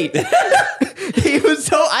great. He was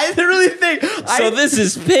so. I really think. So this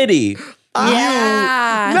is pity.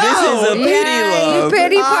 Yeah. This is a pity Yeah, love. you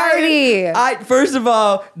pity party. I first of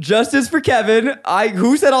all, justice for Kevin.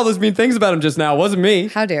 Who said all those mean things about him just now? It wasn't me.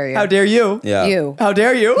 How dare you? How dare you? Yeah. You. How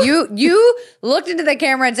dare you? You looked into the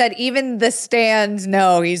camera and said, even the stands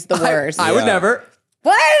know he's the worst. I would never.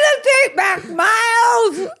 Play the take back,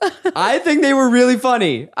 Miles. I think they were really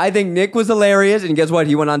funny. I think Nick was hilarious, and guess what?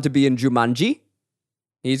 He went on to be in Jumanji.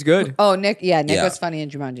 He's good. Oh, Nick. Yeah, Nick Yeah. was funny in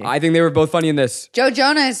Jumanji. I think they were both funny in this. Joe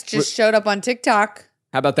Jonas just showed up on TikTok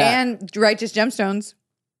How about that? and Righteous Gemstones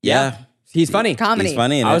Yeah. He's funny. comedy. He's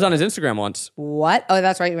funny. in I was it. on his Instagram once. What? Oh,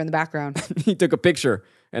 that's right. You were in the background. He took a picture,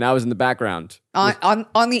 and I was in the background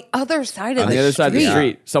on the other side of on the the other side of the street.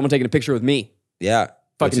 street. Someone taking a picture with me. Yeah.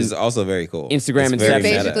 Which Fucking is also very cool. Instagram It's and very Seven.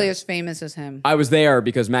 meta. Basically as famous as him. I was there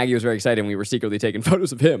because Maggie was very excited, and we were secretly taking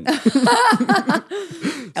photos of him.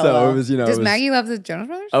 So LOL. it was, Does it was- Maggie love the Jonas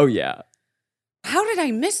Brothers? Oh yeah. How did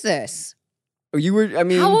I miss this? You were. I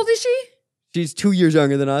mean, How old is she? she's 2 years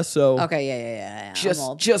younger than us, so Okay, yeah. I'm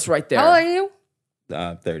old. just right there. How old are you?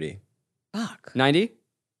 30. Fuck. 90?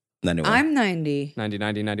 91. I'm 90. 90,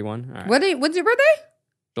 90, 91. All right. What's your birthday?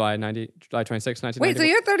 July 26, 1991. Wait, so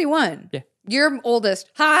you're 31. Yeah. You're oldest.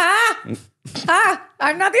 Ha ha! Ha!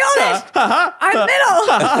 I'm not the oldest. I'm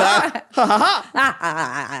middle.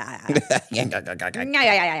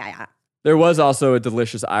 There was also a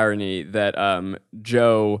delicious irony that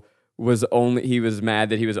Joe was mad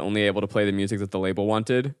that he was only able to play the music that the label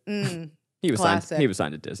wanted. He was Classic.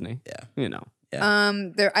 signed to Disney. Yeah. You know.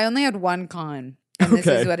 I only had one con, and this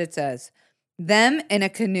Okay. is what it says. Them in a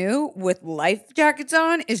canoe with life jackets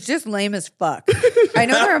on is just lame as fuck. I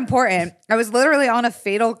know they're important. I was literally on a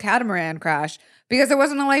fatal catamaran crash because there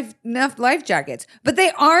wasn't enough life jackets. But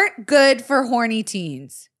they aren't good for horny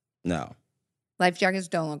teens. No. Life jackets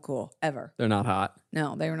don't look cool, ever. They're not hot.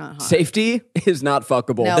 No, they were not hot. Safety is not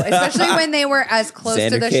fuckable. No, especially when they were as close Xander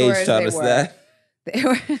to the Cage shore as taught they us were. that.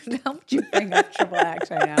 Don't you bring up Triple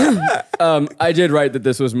X right now? I did write that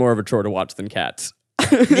this was more of a chore to watch than Cats.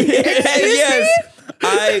 Yes.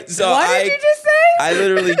 What did you just say? I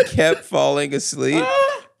literally kept falling asleep,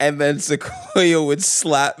 and then Sequoia would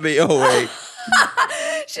slap me awake.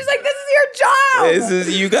 She's like, "This is your job." This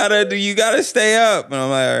is you gotta stay up, and I'm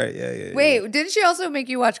like, all right, yeah. Wait, didn't she also make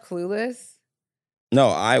you watch Clueless? No,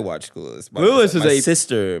 I watched Clueless. Clueless is my a-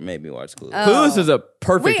 sister made me watch Clueless. Clueless is a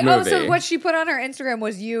perfect Wait, movie. so what she put on her Instagram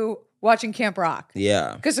was you watching Camp Rock.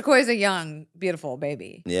 Yeah, Because Sequoia's a young, beautiful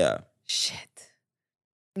baby. yeah. Shit.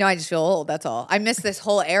 No, I just feel old. That's all. I missed this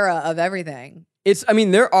whole era of everything. I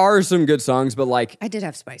mean, there are some good songs, but like I did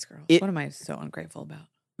have Spice Girls. It- What am I so ungrateful about?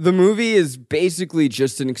 the movie is basically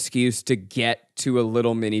just an excuse to get to a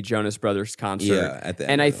little mini Jonas Brothers concert. Yeah, at the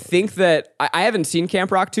end and I of it. think that I haven't seen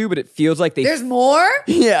Camp Rock 2, but it feels like they There's more?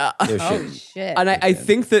 yeah. There Oh, should- shit. And I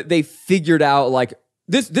think that they figured out like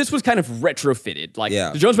this was kind of retrofitted. Like Yeah.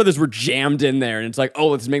 the Jonas Brothers were jammed in there, and it's like, oh,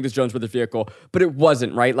 let's make this Jonas Brothers vehicle. But it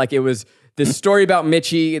wasn't, right? Like it was this story about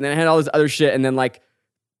Mitchie, and then it had all this other shit, and then like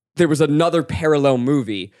there was another parallel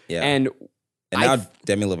movie. Yeah. And And now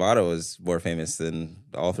Demi Lovato is more famous than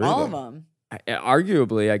all three all of of them. them.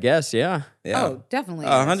 arguably, I guess, yeah. Yeah. Oh, definitely.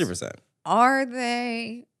 100%. Are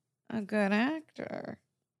they a good actor?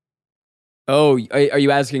 Oh, are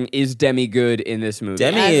you asking, is Demi good in this movie?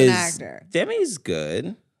 Demi's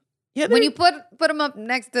good. Yeah. When you put them up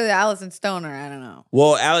next to Allison Stoner, I don't know.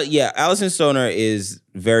 Well, Allison Stoner is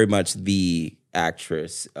very much the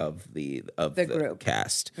actress of the group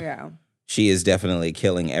cast. Yeah. She is definitely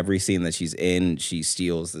killing every scene that she's in. She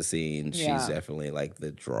steals the scene. Yeah. She's definitely like the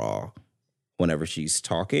draw whenever she's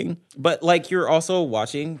talking. But like you're also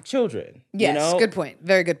watching children. Yes, you know? good point.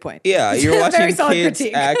 Very good point. Yeah, you're watching Very solid kids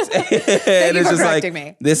critique. act, Thank and you it's for just like correcting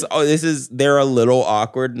me. this is they're a little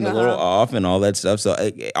awkward and a little Uh-huh. off and all that stuff. So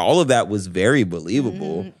all of that was very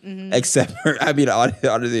believable, Mm-hmm, except for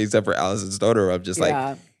honestly, except for Allison Stoner. I'm just Yeah.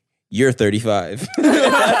 like, you're 35.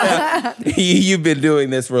 You've been doing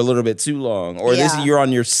this for a little bit too long, or Yeah. you're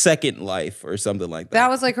on your second life or something like that. That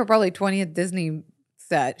was like her probably 20th Disney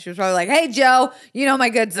set. She was probably like, "Hey, Joe, you know my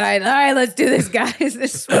good side. All right, let's do this, guys."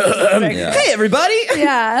 This is what this is like. Yeah. Hey, everybody!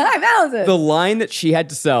 Yeah, I'm Allison. The line that she had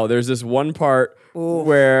to sell, there's this one part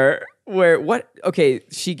where what? Okay,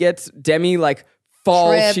 she gets Demi like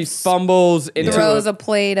falls, she Trips. fumbles into Throws a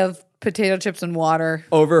plate of potato chips and water.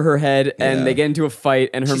 over her head, and Yeah. they get into a fight,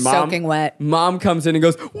 and her She's mom soaking wet. Mom comes in and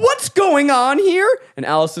goes, "What's going on here?" And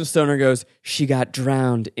Allison Stoner goes, "She got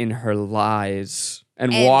drowned in her lies,"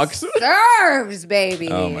 and walks. Serves, baby.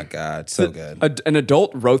 Oh my god, so good. An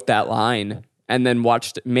adult wrote that line and then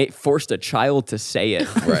forced a child to say it.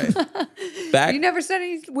 Right. Back You never said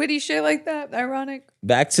any witty shit like that. Ironic.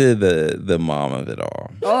 back to the mom of it all.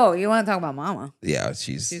 Oh, you want to talk about Mama? Yeah,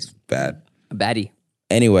 she's bad. A baddie.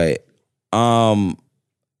 Anyway,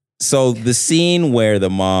 so the scene where the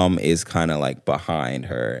mom is kind of like behind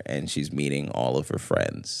her and she's meeting all of her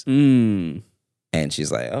friends. Mm. And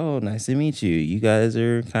she's like, "Oh, nice to meet you. You guys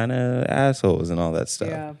are kind of assholes and all that stuff."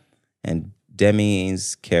 Yeah. And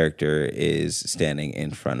Demi's character is standing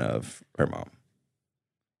in front of her mom.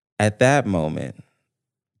 At that moment,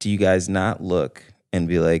 do you guys not look and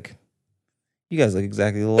be like, "You guys look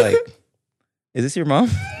exactly alike"? Is this your mom?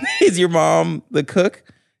 Is your mom the cook?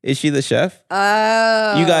 Is she the chef?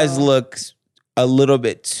 Oh. You guys look a little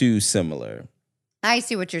bit too similar. I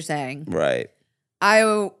see what you're saying. Right.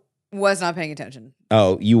 I was not paying attention.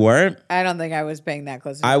 Oh, you weren't? I don't think I was paying that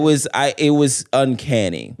close It was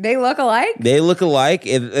uncanny. They look alike? They look alike.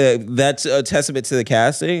 That's a testament to the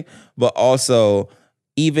casting, but also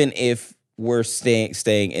even if we're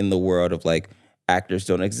staying in the world of like actors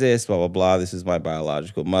don't exist, blah blah blah. This is my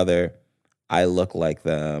biological mother. I look like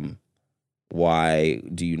them. Why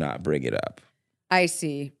do you not bring it up? I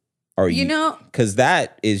see. Or You know- because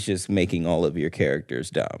that is just making all of your characters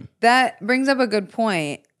dumb. That brings up a good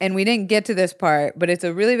point, and we didn't get to this part, but it's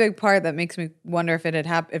a really big part that makes me wonder if it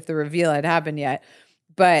had if the reveal had happened yet.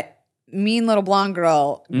 But mean little blonde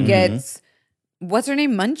girl gets what's her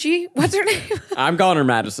name? Munchie? What's her name? I'm calling her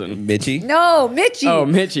Madison. Mitchie? No, Mitchie. Oh,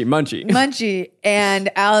 Munchie. Munchie and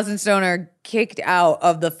Allison Stoner kicked out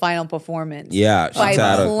of the final performance. Yeah, by she's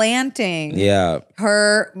out of- planting Yeah.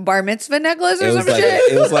 her bar mitzvah necklace or It some was like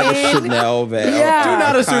shit. it was like a And- Chanel bag. Yeah. Do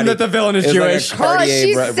not assume that the villain is Jewish. Oh,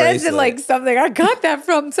 she says it like something. I got that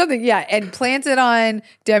from something. Yeah. And plants it on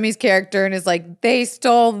Demi's character and is like, they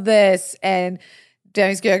stole this. And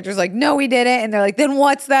Demi's character's like, no, we didn't. And they're like, then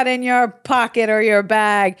what's that in your pocket or your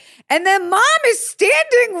bag? And then mom is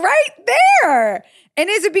standing right there. And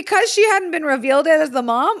is it because she hadn't been revealed as the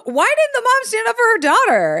mom? Why didn't the mom stand up for her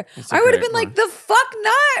daughter? That's a I would have great been like, the fuck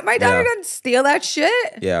not. My daughter doesn't steal that shit.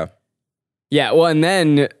 Yeah. Yeah, well, and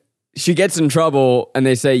then she gets in trouble, and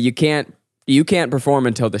they say you can't perform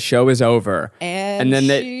until the show is over. And then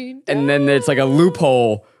it's like a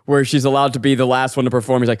loophole where she's allowed to be the last one to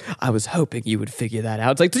perform. He's like, I was hoping you would figure that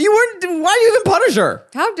out. It's like, why do you even punish her?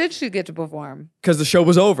 How did she get to perform? Because the show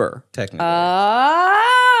was over. Technically.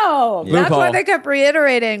 Oh, that's Loophole. why they kept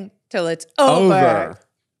reiterating till it's over.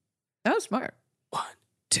 That was smart. 1,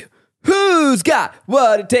 2. Who's got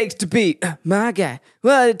what it takes to be my guy?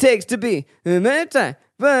 What it takes to be my time.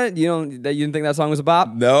 But you didn't think that song was a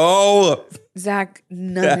bop? No. Zach,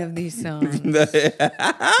 none of these songs.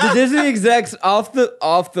 The Disney execs off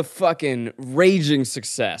the fucking raging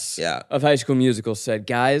success of High School Musical said,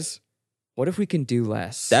 guys, what if we can do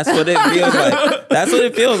less? That's what it feels like. That's what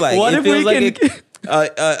it feels like. What it if feels we like can-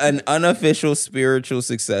 an unofficial spiritual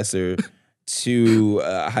successor to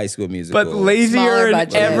High School Musical. But lazier Smaller in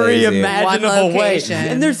budget. every Lazier. imaginable One way. location.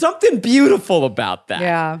 And there's something beautiful about that.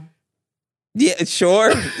 Yeah. Yeah, sure.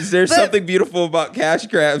 Is there something beautiful about Cash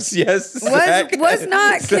Grabs? Yes. Zach. Was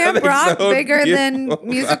not Camp Something Rock so bigger than beautiful.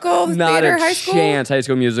 musical Not theater a high school? chance High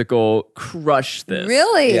School Musical crushed this.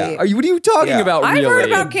 Really? Yeah. What are you talking Yeah. about, I've really? heard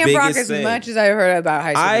about Camp Rock biggest as thing. much as I've heard about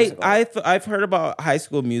High School Musical. I've heard about High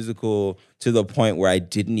School Musical to the point where I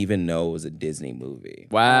didn't even know it was a Disney movie.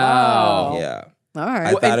 Wow. Oh. Yeah. All I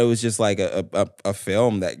right. thought it was just like a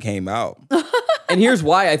film that came out. And here's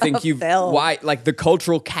why I think film. the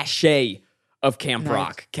cultural cachet of Camp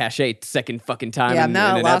Rock. Cachet, second fucking time Yeah, in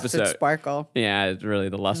now an lost episode. its sparkle. Yeah, it's really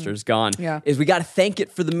the luster's gone. Yeah. Is we got to thank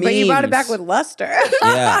it for the memes. But you brought it back with luster.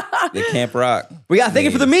 Yeah, the Camp Rock. We got to thank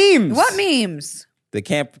it for the memes. What memes? The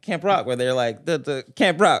Camp Rock, where they're like the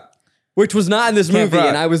Camp Rock. Which was not in this Camp movie, Rock.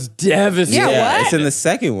 and I was devastated. Yeah, what? It's in the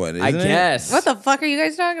second one, isn't I it? guess. What the fuck are you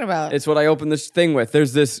guys talking about? It's what I opened this thing with.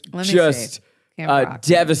 There's this Let me just see. Camp Rock.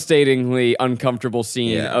 devastatingly uncomfortable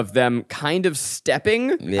scene Yeah. of them kind of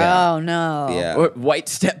stepping, Yeah. Oh no. Yeah. or white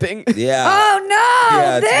stepping. Yeah. Oh no.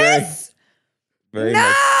 Yeah, it's this? very No.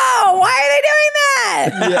 Why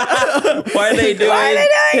are they doing that? Why are they doing, Why are they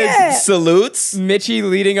doing it? salutes? Mitchie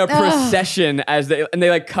leading a procession as they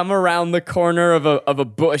like come around the corner of a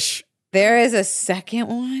bush. There is a second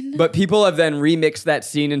one. But people have then remixed that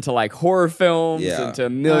scene into like horror films, Yeah. into a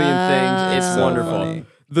million things. It's So wonderful. funny.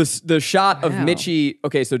 The shot of Wow. Mitchie.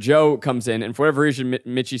 Okay, so Joe comes in, and for whatever reason,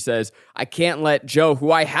 Mitchie says, "I can't let Joe, who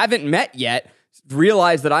I haven't met yet,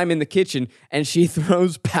 realize that I'm in the kitchen." And she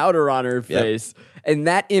throws powder on her face, and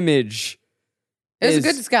that image It was a is-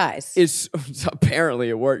 good disguise. is apparently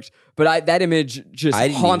it worked. But that image just I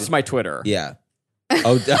didn't haunts even- my Twitter. Yeah.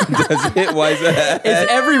 Oh, does it? Why is that? It's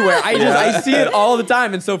everywhere. I see it all the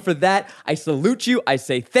time. And so for that, I salute you. I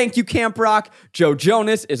say thank you, Camp Rock. Joe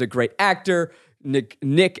Jonas is a great actor.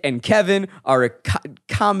 Nick and Kevin are a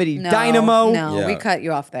comedy dynamo. No, Yeah. we cut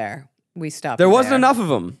you off there. We stopped. There you wasn't there. enough of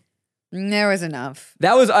them. There was enough.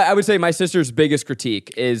 That was, I would say, my sister's biggest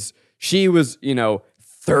critique is she was,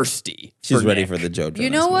 thirsty. She's for ready Nick. for the Joe Jonas You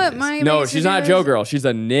know what? movies. My No, biggest she's not a issue Joe is- girl. She's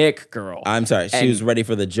a Nick girl. I'm sorry. She And- was ready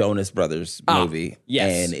for the Jonas Brothers movie.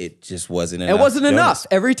 yes. And it just wasn't enough. It wasn't Jonas. enough.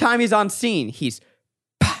 Every time he's on scene, he's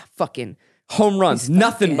fucking home runs.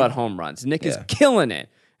 Nothing but home runs. Nick is Yeah. killing it.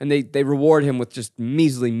 And they reward him with just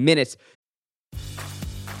measly minutes.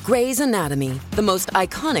 Grey's Anatomy, the most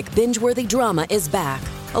iconic binge-worthy drama, is back,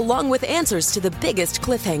 along with answers to the biggest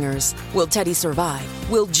cliffhangers. Will Teddy survive?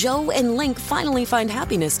 Will Joe and Link finally find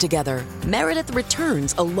happiness together? Meredith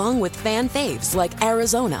returns along with fan faves like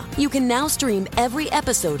Arizona. You can now stream every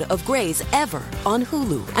episode of Grey's ever on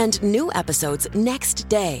Hulu, and new episodes next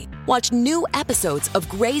day. Watch new episodes of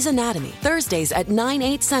Grey's Anatomy Thursdays at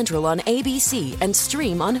 9/8 Central on ABC and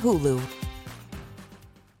stream on Hulu.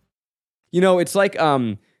 It's like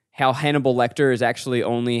how Hannibal Lecter is actually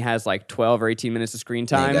only has like 12 or 18 minutes of screen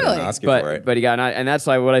time. He got an Really? Oscar for it. But he got and that's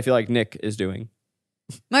like what I feel like Nick is doing.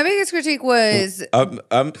 My biggest critique was What?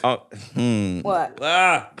 I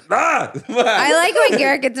like when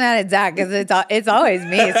Garrett gets mad at Zach because it's always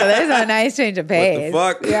me. So there's a nice change of pace.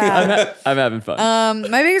 fuck? Yeah. I'm having fun.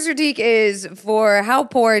 My biggest critique is for how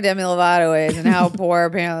poor Demi Lovato is and how poor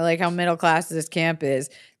apparently like how middle class this camp is.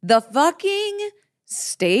 The fucking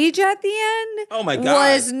stage at the end Oh my God.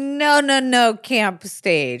 was no camp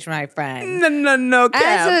stage, my friend. no,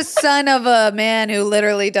 As a son of a man who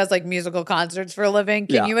literally does like musical concerts for a living,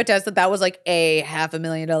 can Yeah. you attest that was like a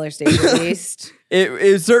 $500,000 stage at least? It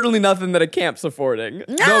is certainly nothing that a camp's affording.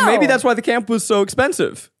 No! Maybe that's why the camp was so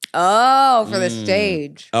expensive. Oh, for the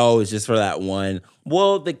stage. Oh, it's just for that one.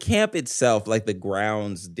 Well, the camp itself, like the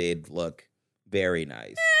grounds did look very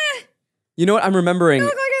nice. You know what I'm remembering? You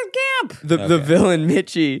look like a camp. The villain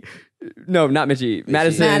Mitchie. No, not Mitchie.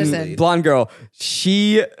 Madison. Blonde girl.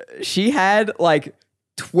 She had like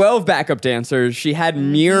 12 backup dancers. She had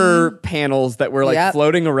mirror panels that were like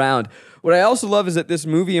floating around. What I also love is that this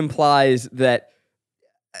movie implies that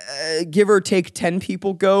give or take 10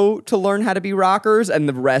 people go to learn how to be rockers and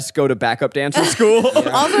the rest go to backup dancer school.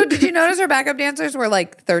 Also, did you notice her backup dancers were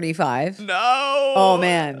like 35? No. Oh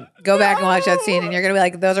man. Go back and watch that scene and you're going to be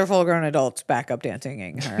like, those are full grown adults backup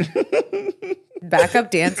dancing her.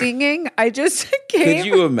 Backup dancing? I just came. Could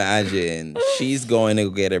you imagine? She's going to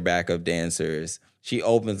get her backup dancers. She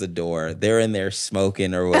opens the door. They're in there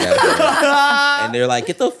smoking or whatever. And they're like,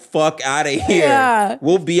 get the fuck out of here. Yeah.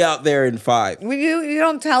 We'll be out there in 5. You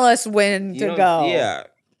don't tell us when to go. Yeah.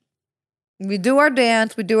 We do our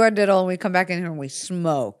dance, we do our diddle, and we come back in here and we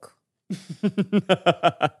smoke.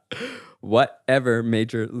 Whatever,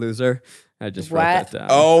 major loser. I just wrote that down.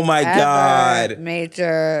 Oh my God.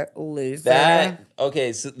 Major loser.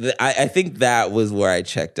 So I think that was where I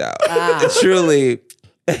checked out. Truly.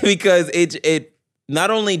 Because it not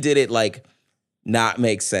only did it like not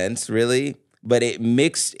make sense really, but it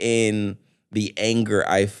mixed in the anger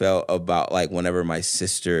I felt about like whenever my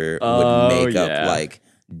sister would make up like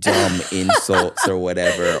dumb insults or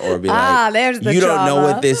whatever, or be like, there's the you don't know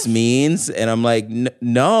trauma. what this means. And I'm like,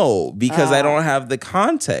 no, because I don't have the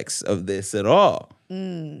context of this at all.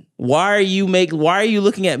 Why are you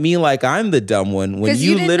looking at me like I'm the dumb one when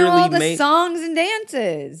you didn't literally know all the made songs and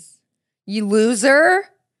dances? You loser.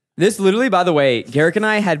 This literally, by the way, Garrick and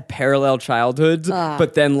I had parallel childhoods,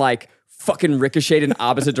 but then like fucking ricocheted in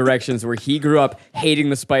opposite directions where he grew up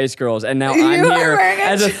hating the Spice Girls and now I'm here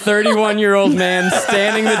as a 31-year-old man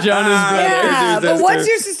standing the Jonas Brothers. Yeah, but what's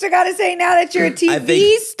your sister got to say now that you're a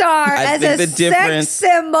TV star as a sex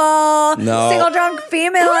symbol? Single drunk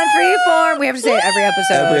female on Freeform. We have to say it every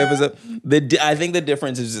episode. I think the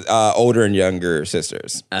difference is older and younger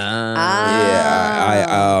sisters.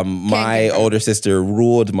 My older sister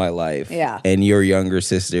ruled my life. Yeah. And your younger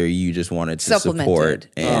sister, you just wanted to support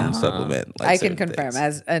and supplement. Like I can confirm, things.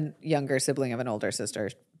 as a younger sibling of an older sister,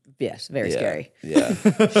 yes, very scary. Yeah.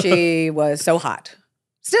 She was so hot.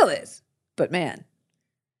 Still is. But man,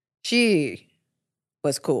 she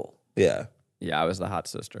was cool. Yeah. Yeah, I was the hot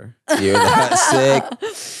sister. You're the hot sick.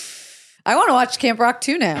 I want to watch Camp Rock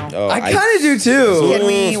 2 now. Oh, I kind of do too. Can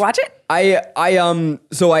we watch it?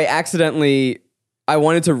 So I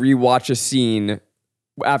wanted to rewatch a scene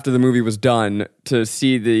after the movie was done to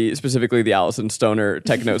see specifically the Allison Stoner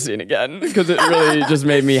techno scene again, because it really just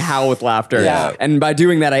made me howl with laughter. Yeah. And by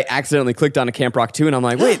doing that, I accidentally clicked on a Camp Rock 2 and I'm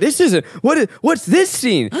like, wait, this isn't, what's this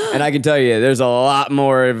scene? And I can tell you, there's a lot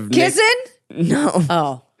more of Kissing? No.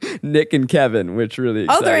 Oh. Nick and Kevin, which really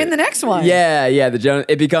exciting. Oh, they're in the next one. Yeah.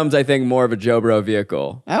 It becomes, I think, more of a Joe Bro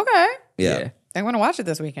vehicle. Okay. Yeah. I want to watch it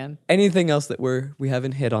this weekend. Anything else that we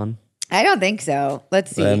haven't hit on? I don't think so.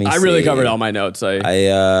 Let's see. I really covered all my notes.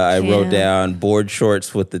 I wrote down board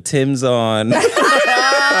shorts with the Timbs on. I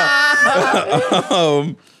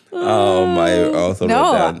also wrote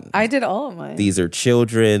down. I did all of mine. These are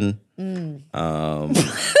children.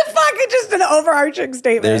 It's just an overarching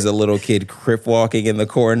statement. There's a little kid crip walking in the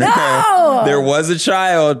corner. No! There was a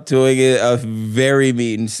child doing a very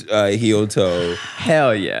mean heel toe.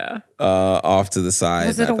 Hell yeah. Off to the side.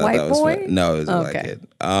 Was it a white boy? No, it was a black kid.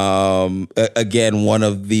 Again, one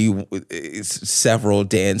of the several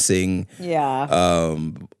dancing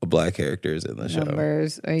black characters in the show.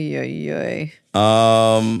 Numbers. Ay.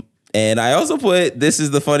 And I also put, this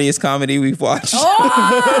is the funniest comedy we've watched.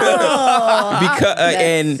 Oh!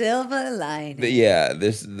 Because silver lining. Yeah,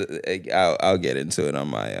 I'll get into it on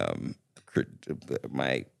my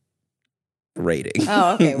my rating.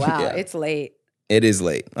 Oh, okay. Wow. Yeah. It's late. It is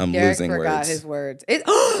late. I'm Garrick losing forgot words. his words.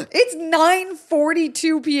 It's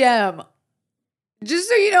 9:42 p.m. Just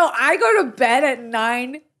so you know, I go to bed at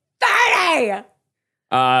 9:30.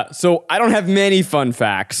 So I don't have many fun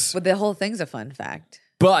facts. But the whole thing's a fun fact.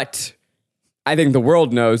 But I think the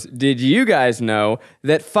world knows. Did you guys know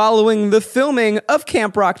that following the filming of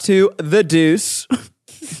Camp Rock 2, The Deuce,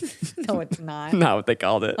 No, it's not. not what they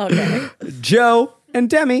called it, Okay. Joe and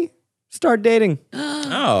Demi start dating.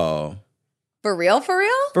 Oh. For real? For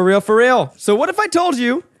real. So what if I told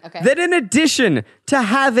you that in addition to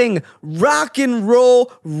having rock and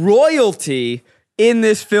roll royalty in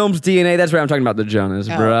this film's DNA, that's right, I'm talking about the Jonas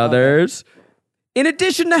Brothers. Okay. In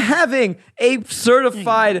addition to having a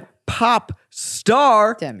certified pop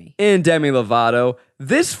star in Demi Lovato,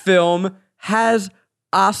 this film has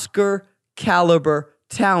Oscar caliber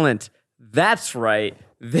talent. That's right.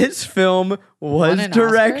 this film Won was an Oscar?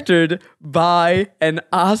 directed by an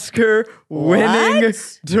Oscar-winning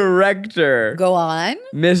What? director. Go on.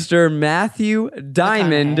 Mr. Matthew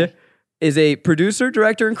Diamond McConaughey. is a producer,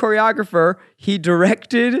 director, and choreographer. He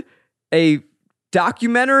directed a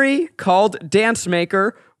documentary called Dance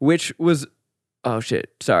Maker, which was, oh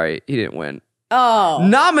shit, sorry, he didn't win. Oh.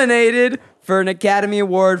 Nominated for an Academy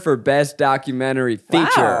Award for Best Documentary Feature.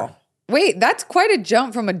 Wow. Wait, that's quite a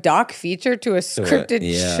jump from a doc feature to a scripted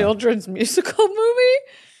yeah. children's musical movie.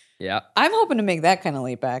 Yeah. I'm hoping to make that kind of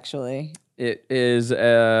leap, actually. It is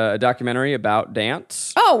a documentary about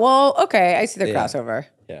dance. Oh, well, okay. I see the Yeah. crossover.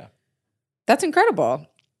 Yeah. That's incredible.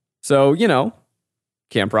 So, you know,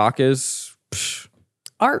 Camp Rock is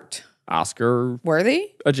Art. Oscar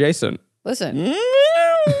Worthy? adjacent. Listen.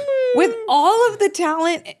 With all of the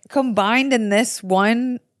talent combined in this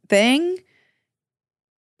one thing,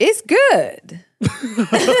 it's good.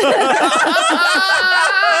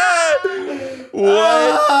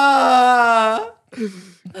 What?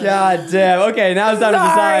 God damn. Okay, now it's time to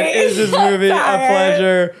decide, is this movie a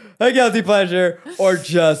pleasure, a guilty pleasure, or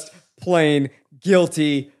just plain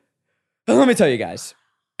guilty? Let me tell you guys.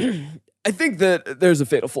 I think that there's a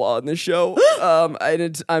fatal flaw in this show.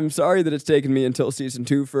 I'm sorry that it's taken me until season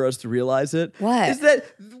 2 for us to realize it. What? Is that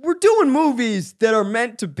we're doing movies that are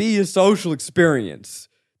meant to be a social experience.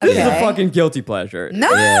 This is a Okay. fucking guilty pleasure. No.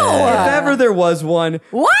 If ever there was one.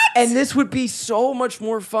 What? And this would be so much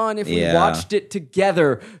more fun if we Yeah. watched it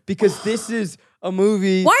together, because this is a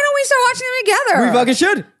movie. Why don't we start watching them together? We fucking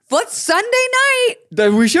should. Let's Sunday night.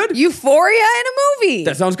 That we should. Euphoria in a movie.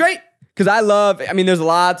 That sounds great. Because there's a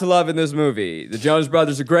lot to love in this movie. The Jonas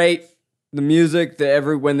Brothers are great. The music,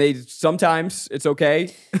 sometimes it's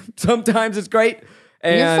okay. Sometimes it's great.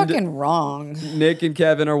 You're And fucking wrong. Nick and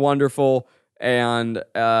Kevin are wonderful. And,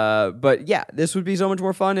 but yeah, this would be so much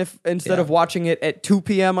more fun if instead of watching it at 2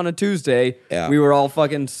 p.m. on a Tuesday, we were all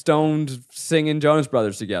fucking stoned singing Jonas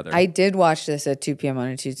Brothers together. I did watch this at 2 p.m. on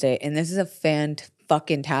a Tuesday, and this is a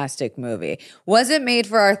fan-fucking-tastic movie. Was it made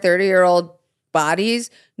for our 30-year-old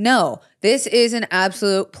bodies? No. This is an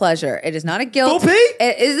absolute pleasure. It is not a guilt. Full P?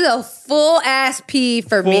 It is a full-ass P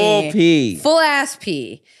for me. Full P. Full-ass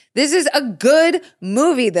P. This is a good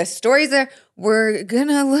movie. The stories are, we're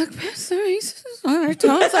gonna look past the races on our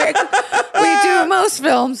toes like we do most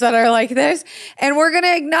films that are like this. And we're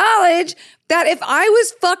gonna acknowledge that if I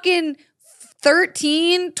was fucking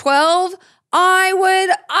 13, 12, I would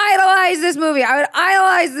idolize this movie. I would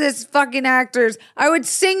idolize this fucking actors. I would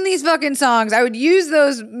sing these fucking songs. I would use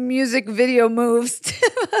those music video moves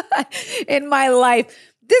in my life.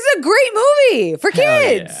 This is a great movie for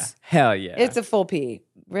kids. Hell yeah. It's a full P.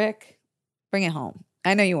 Rick, bring it home.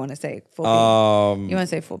 I know you want to say full P. You want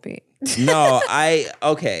to say full P. No,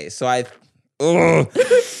 so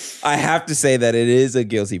I have to say that it is a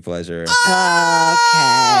guilty pleasure.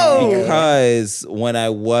 Okay. Because when I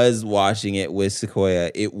was watching it with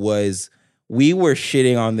Sequoia, we were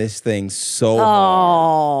shitting on this thing so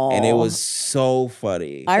hard. And it was so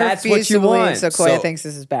funny. I That's refuse what you to believe want. Sequoia So- thinks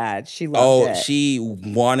this is bad. She loved it. She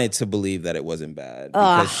wanted to believe that it wasn't bad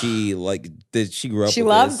because she grew up She with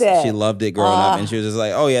loved this. it. She loved it growing up, and she was just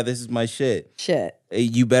like, "Oh yeah, this is my shit. Shit.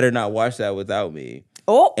 You better not watch that without me."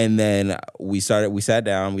 Oh. And then we sat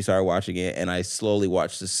down, we started watching it, and I slowly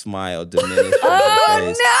watched the smile diminish from her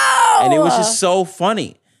face. No. And it was just so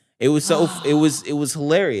funny. It was it was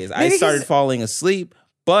hilarious. I Maybe started he's- falling asleep,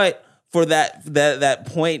 but for that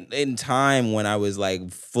point in time when I was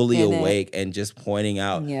like fully In it. awake and just pointing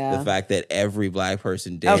out Yeah. the fact that every black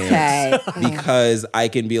person danced Okay. because I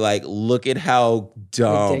can be like, look at how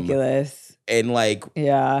dumb Ridiculous. and like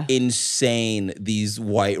Yeah. insane these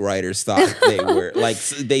white writers thought they were. Like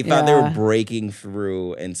they thought they were Yeah. breaking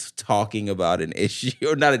through and talking about an issue,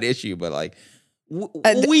 or not an issue, but like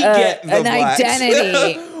A- we get the an blacks.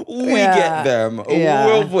 identity. We Yeah. get them. Yeah.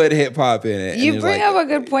 We'll put hip hop in it. You And bring it's up like, a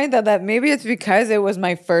good point, though, that maybe it's because it was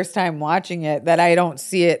my first time watching it that I don't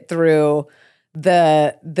see it through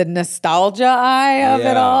the nostalgia eye of it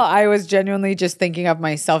Yeah. all. I was genuinely just thinking of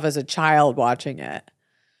myself as a child watching it.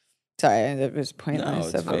 Sorry, it was pointless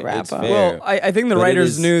it's of a fair- wrap it's up. fair. Well, I think the But it writers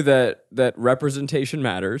is- knew that representation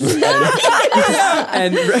matters.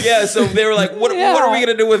 and yeah, so they were like, what are we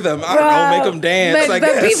gonna do with them? I don't know, make them dance. I But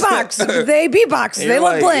guess. beatbox. They beatbox. You're They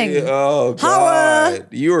look like, bling. Oh Holla.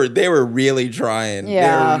 god, they were really trying.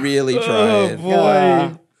 Yeah. They were really trying.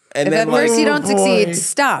 Yeah. And If then at first like, you don't succeed,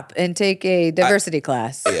 stop and take a diversity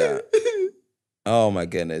class. yeah. Oh my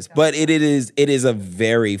goodness! But it is a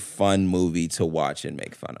very fun movie to watch and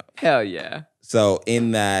make fun of. hell yeah. So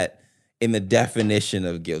in the definition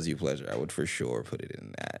of guilty pleasure, I would for sure put it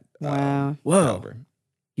in that. Wow. Whoa. caliber.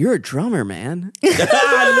 you're a drummer, man. No.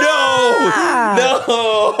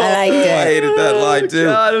 I liked it. I hated that line too.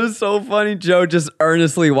 God, it was so funny. Joe just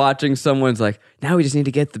earnestly watching someone's like, now we just need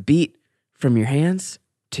to get the beat from your hands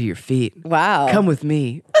to your feet. Wow. Come with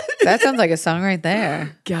me. That sounds like a song right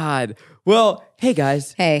there. God. Well, hey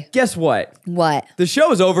guys. Hey. Guess what? What? The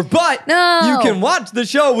show is over, but No. you can watch the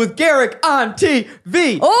show with Garrick on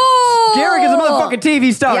TV. Oh! Garrick is a motherfucking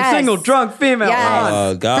TV star, Yes. single, drunk, female. Yes. on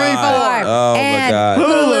Oh, God. Freeform. Oh, my and God.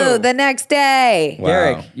 Hulu the next day. Wow.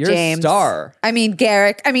 Garrick, you're James. a star. I mean,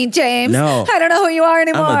 Garrick. I mean, James. No. I don't know who you are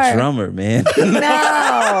anymore. I'm a drummer, man.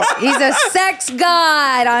 No. He's a sex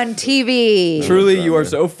god on TV. Truly, you are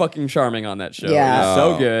so fucking charming on that show. Yeah. You're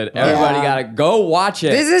so good. Everybody Yeah. gotta go watch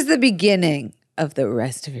it. This is the beginning of the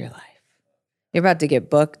rest of your life. You're about to get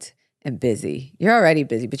booked and busy. You're already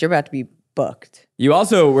busy, but you're about to be booked.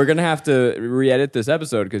 We're gonna have to re-edit this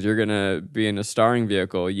episode because you're gonna be in a starring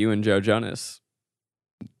vehicle. You and Joe Jonas.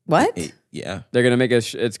 What? Yeah. They're gonna make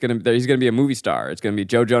he's gonna be a movie star. It's gonna be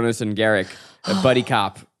Joe Jonas and Garrick, a buddy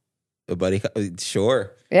cop. A buddy.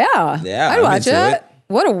 Sure. Yeah. Yeah, I'd I'm watch into it. it.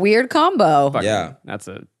 What a weird combo. Fucking- Yeah.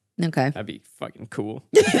 Okay. That'd be fucking cool.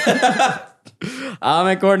 I'm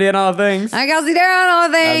at Courtney and all things. I got Darren on all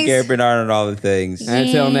I'm things. Gary Bernard and all the things.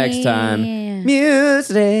 Until next time,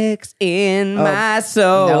 music's in my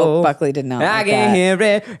soul. No, Buckley did not. I like can that. hear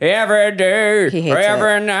it every day, He hates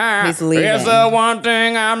every it. night. He's leaving. It's the one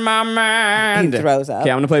thing on my mind. He throws up.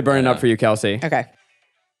 Okay, I'm gonna play "Burning Up" for you, Kelsey. Okay.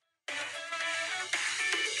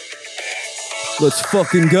 Let's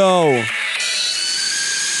fucking go.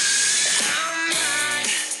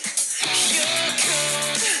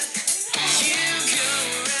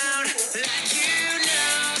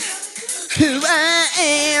 Who I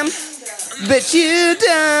am, but you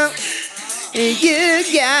don't. You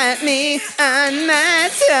got me on my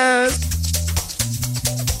toes.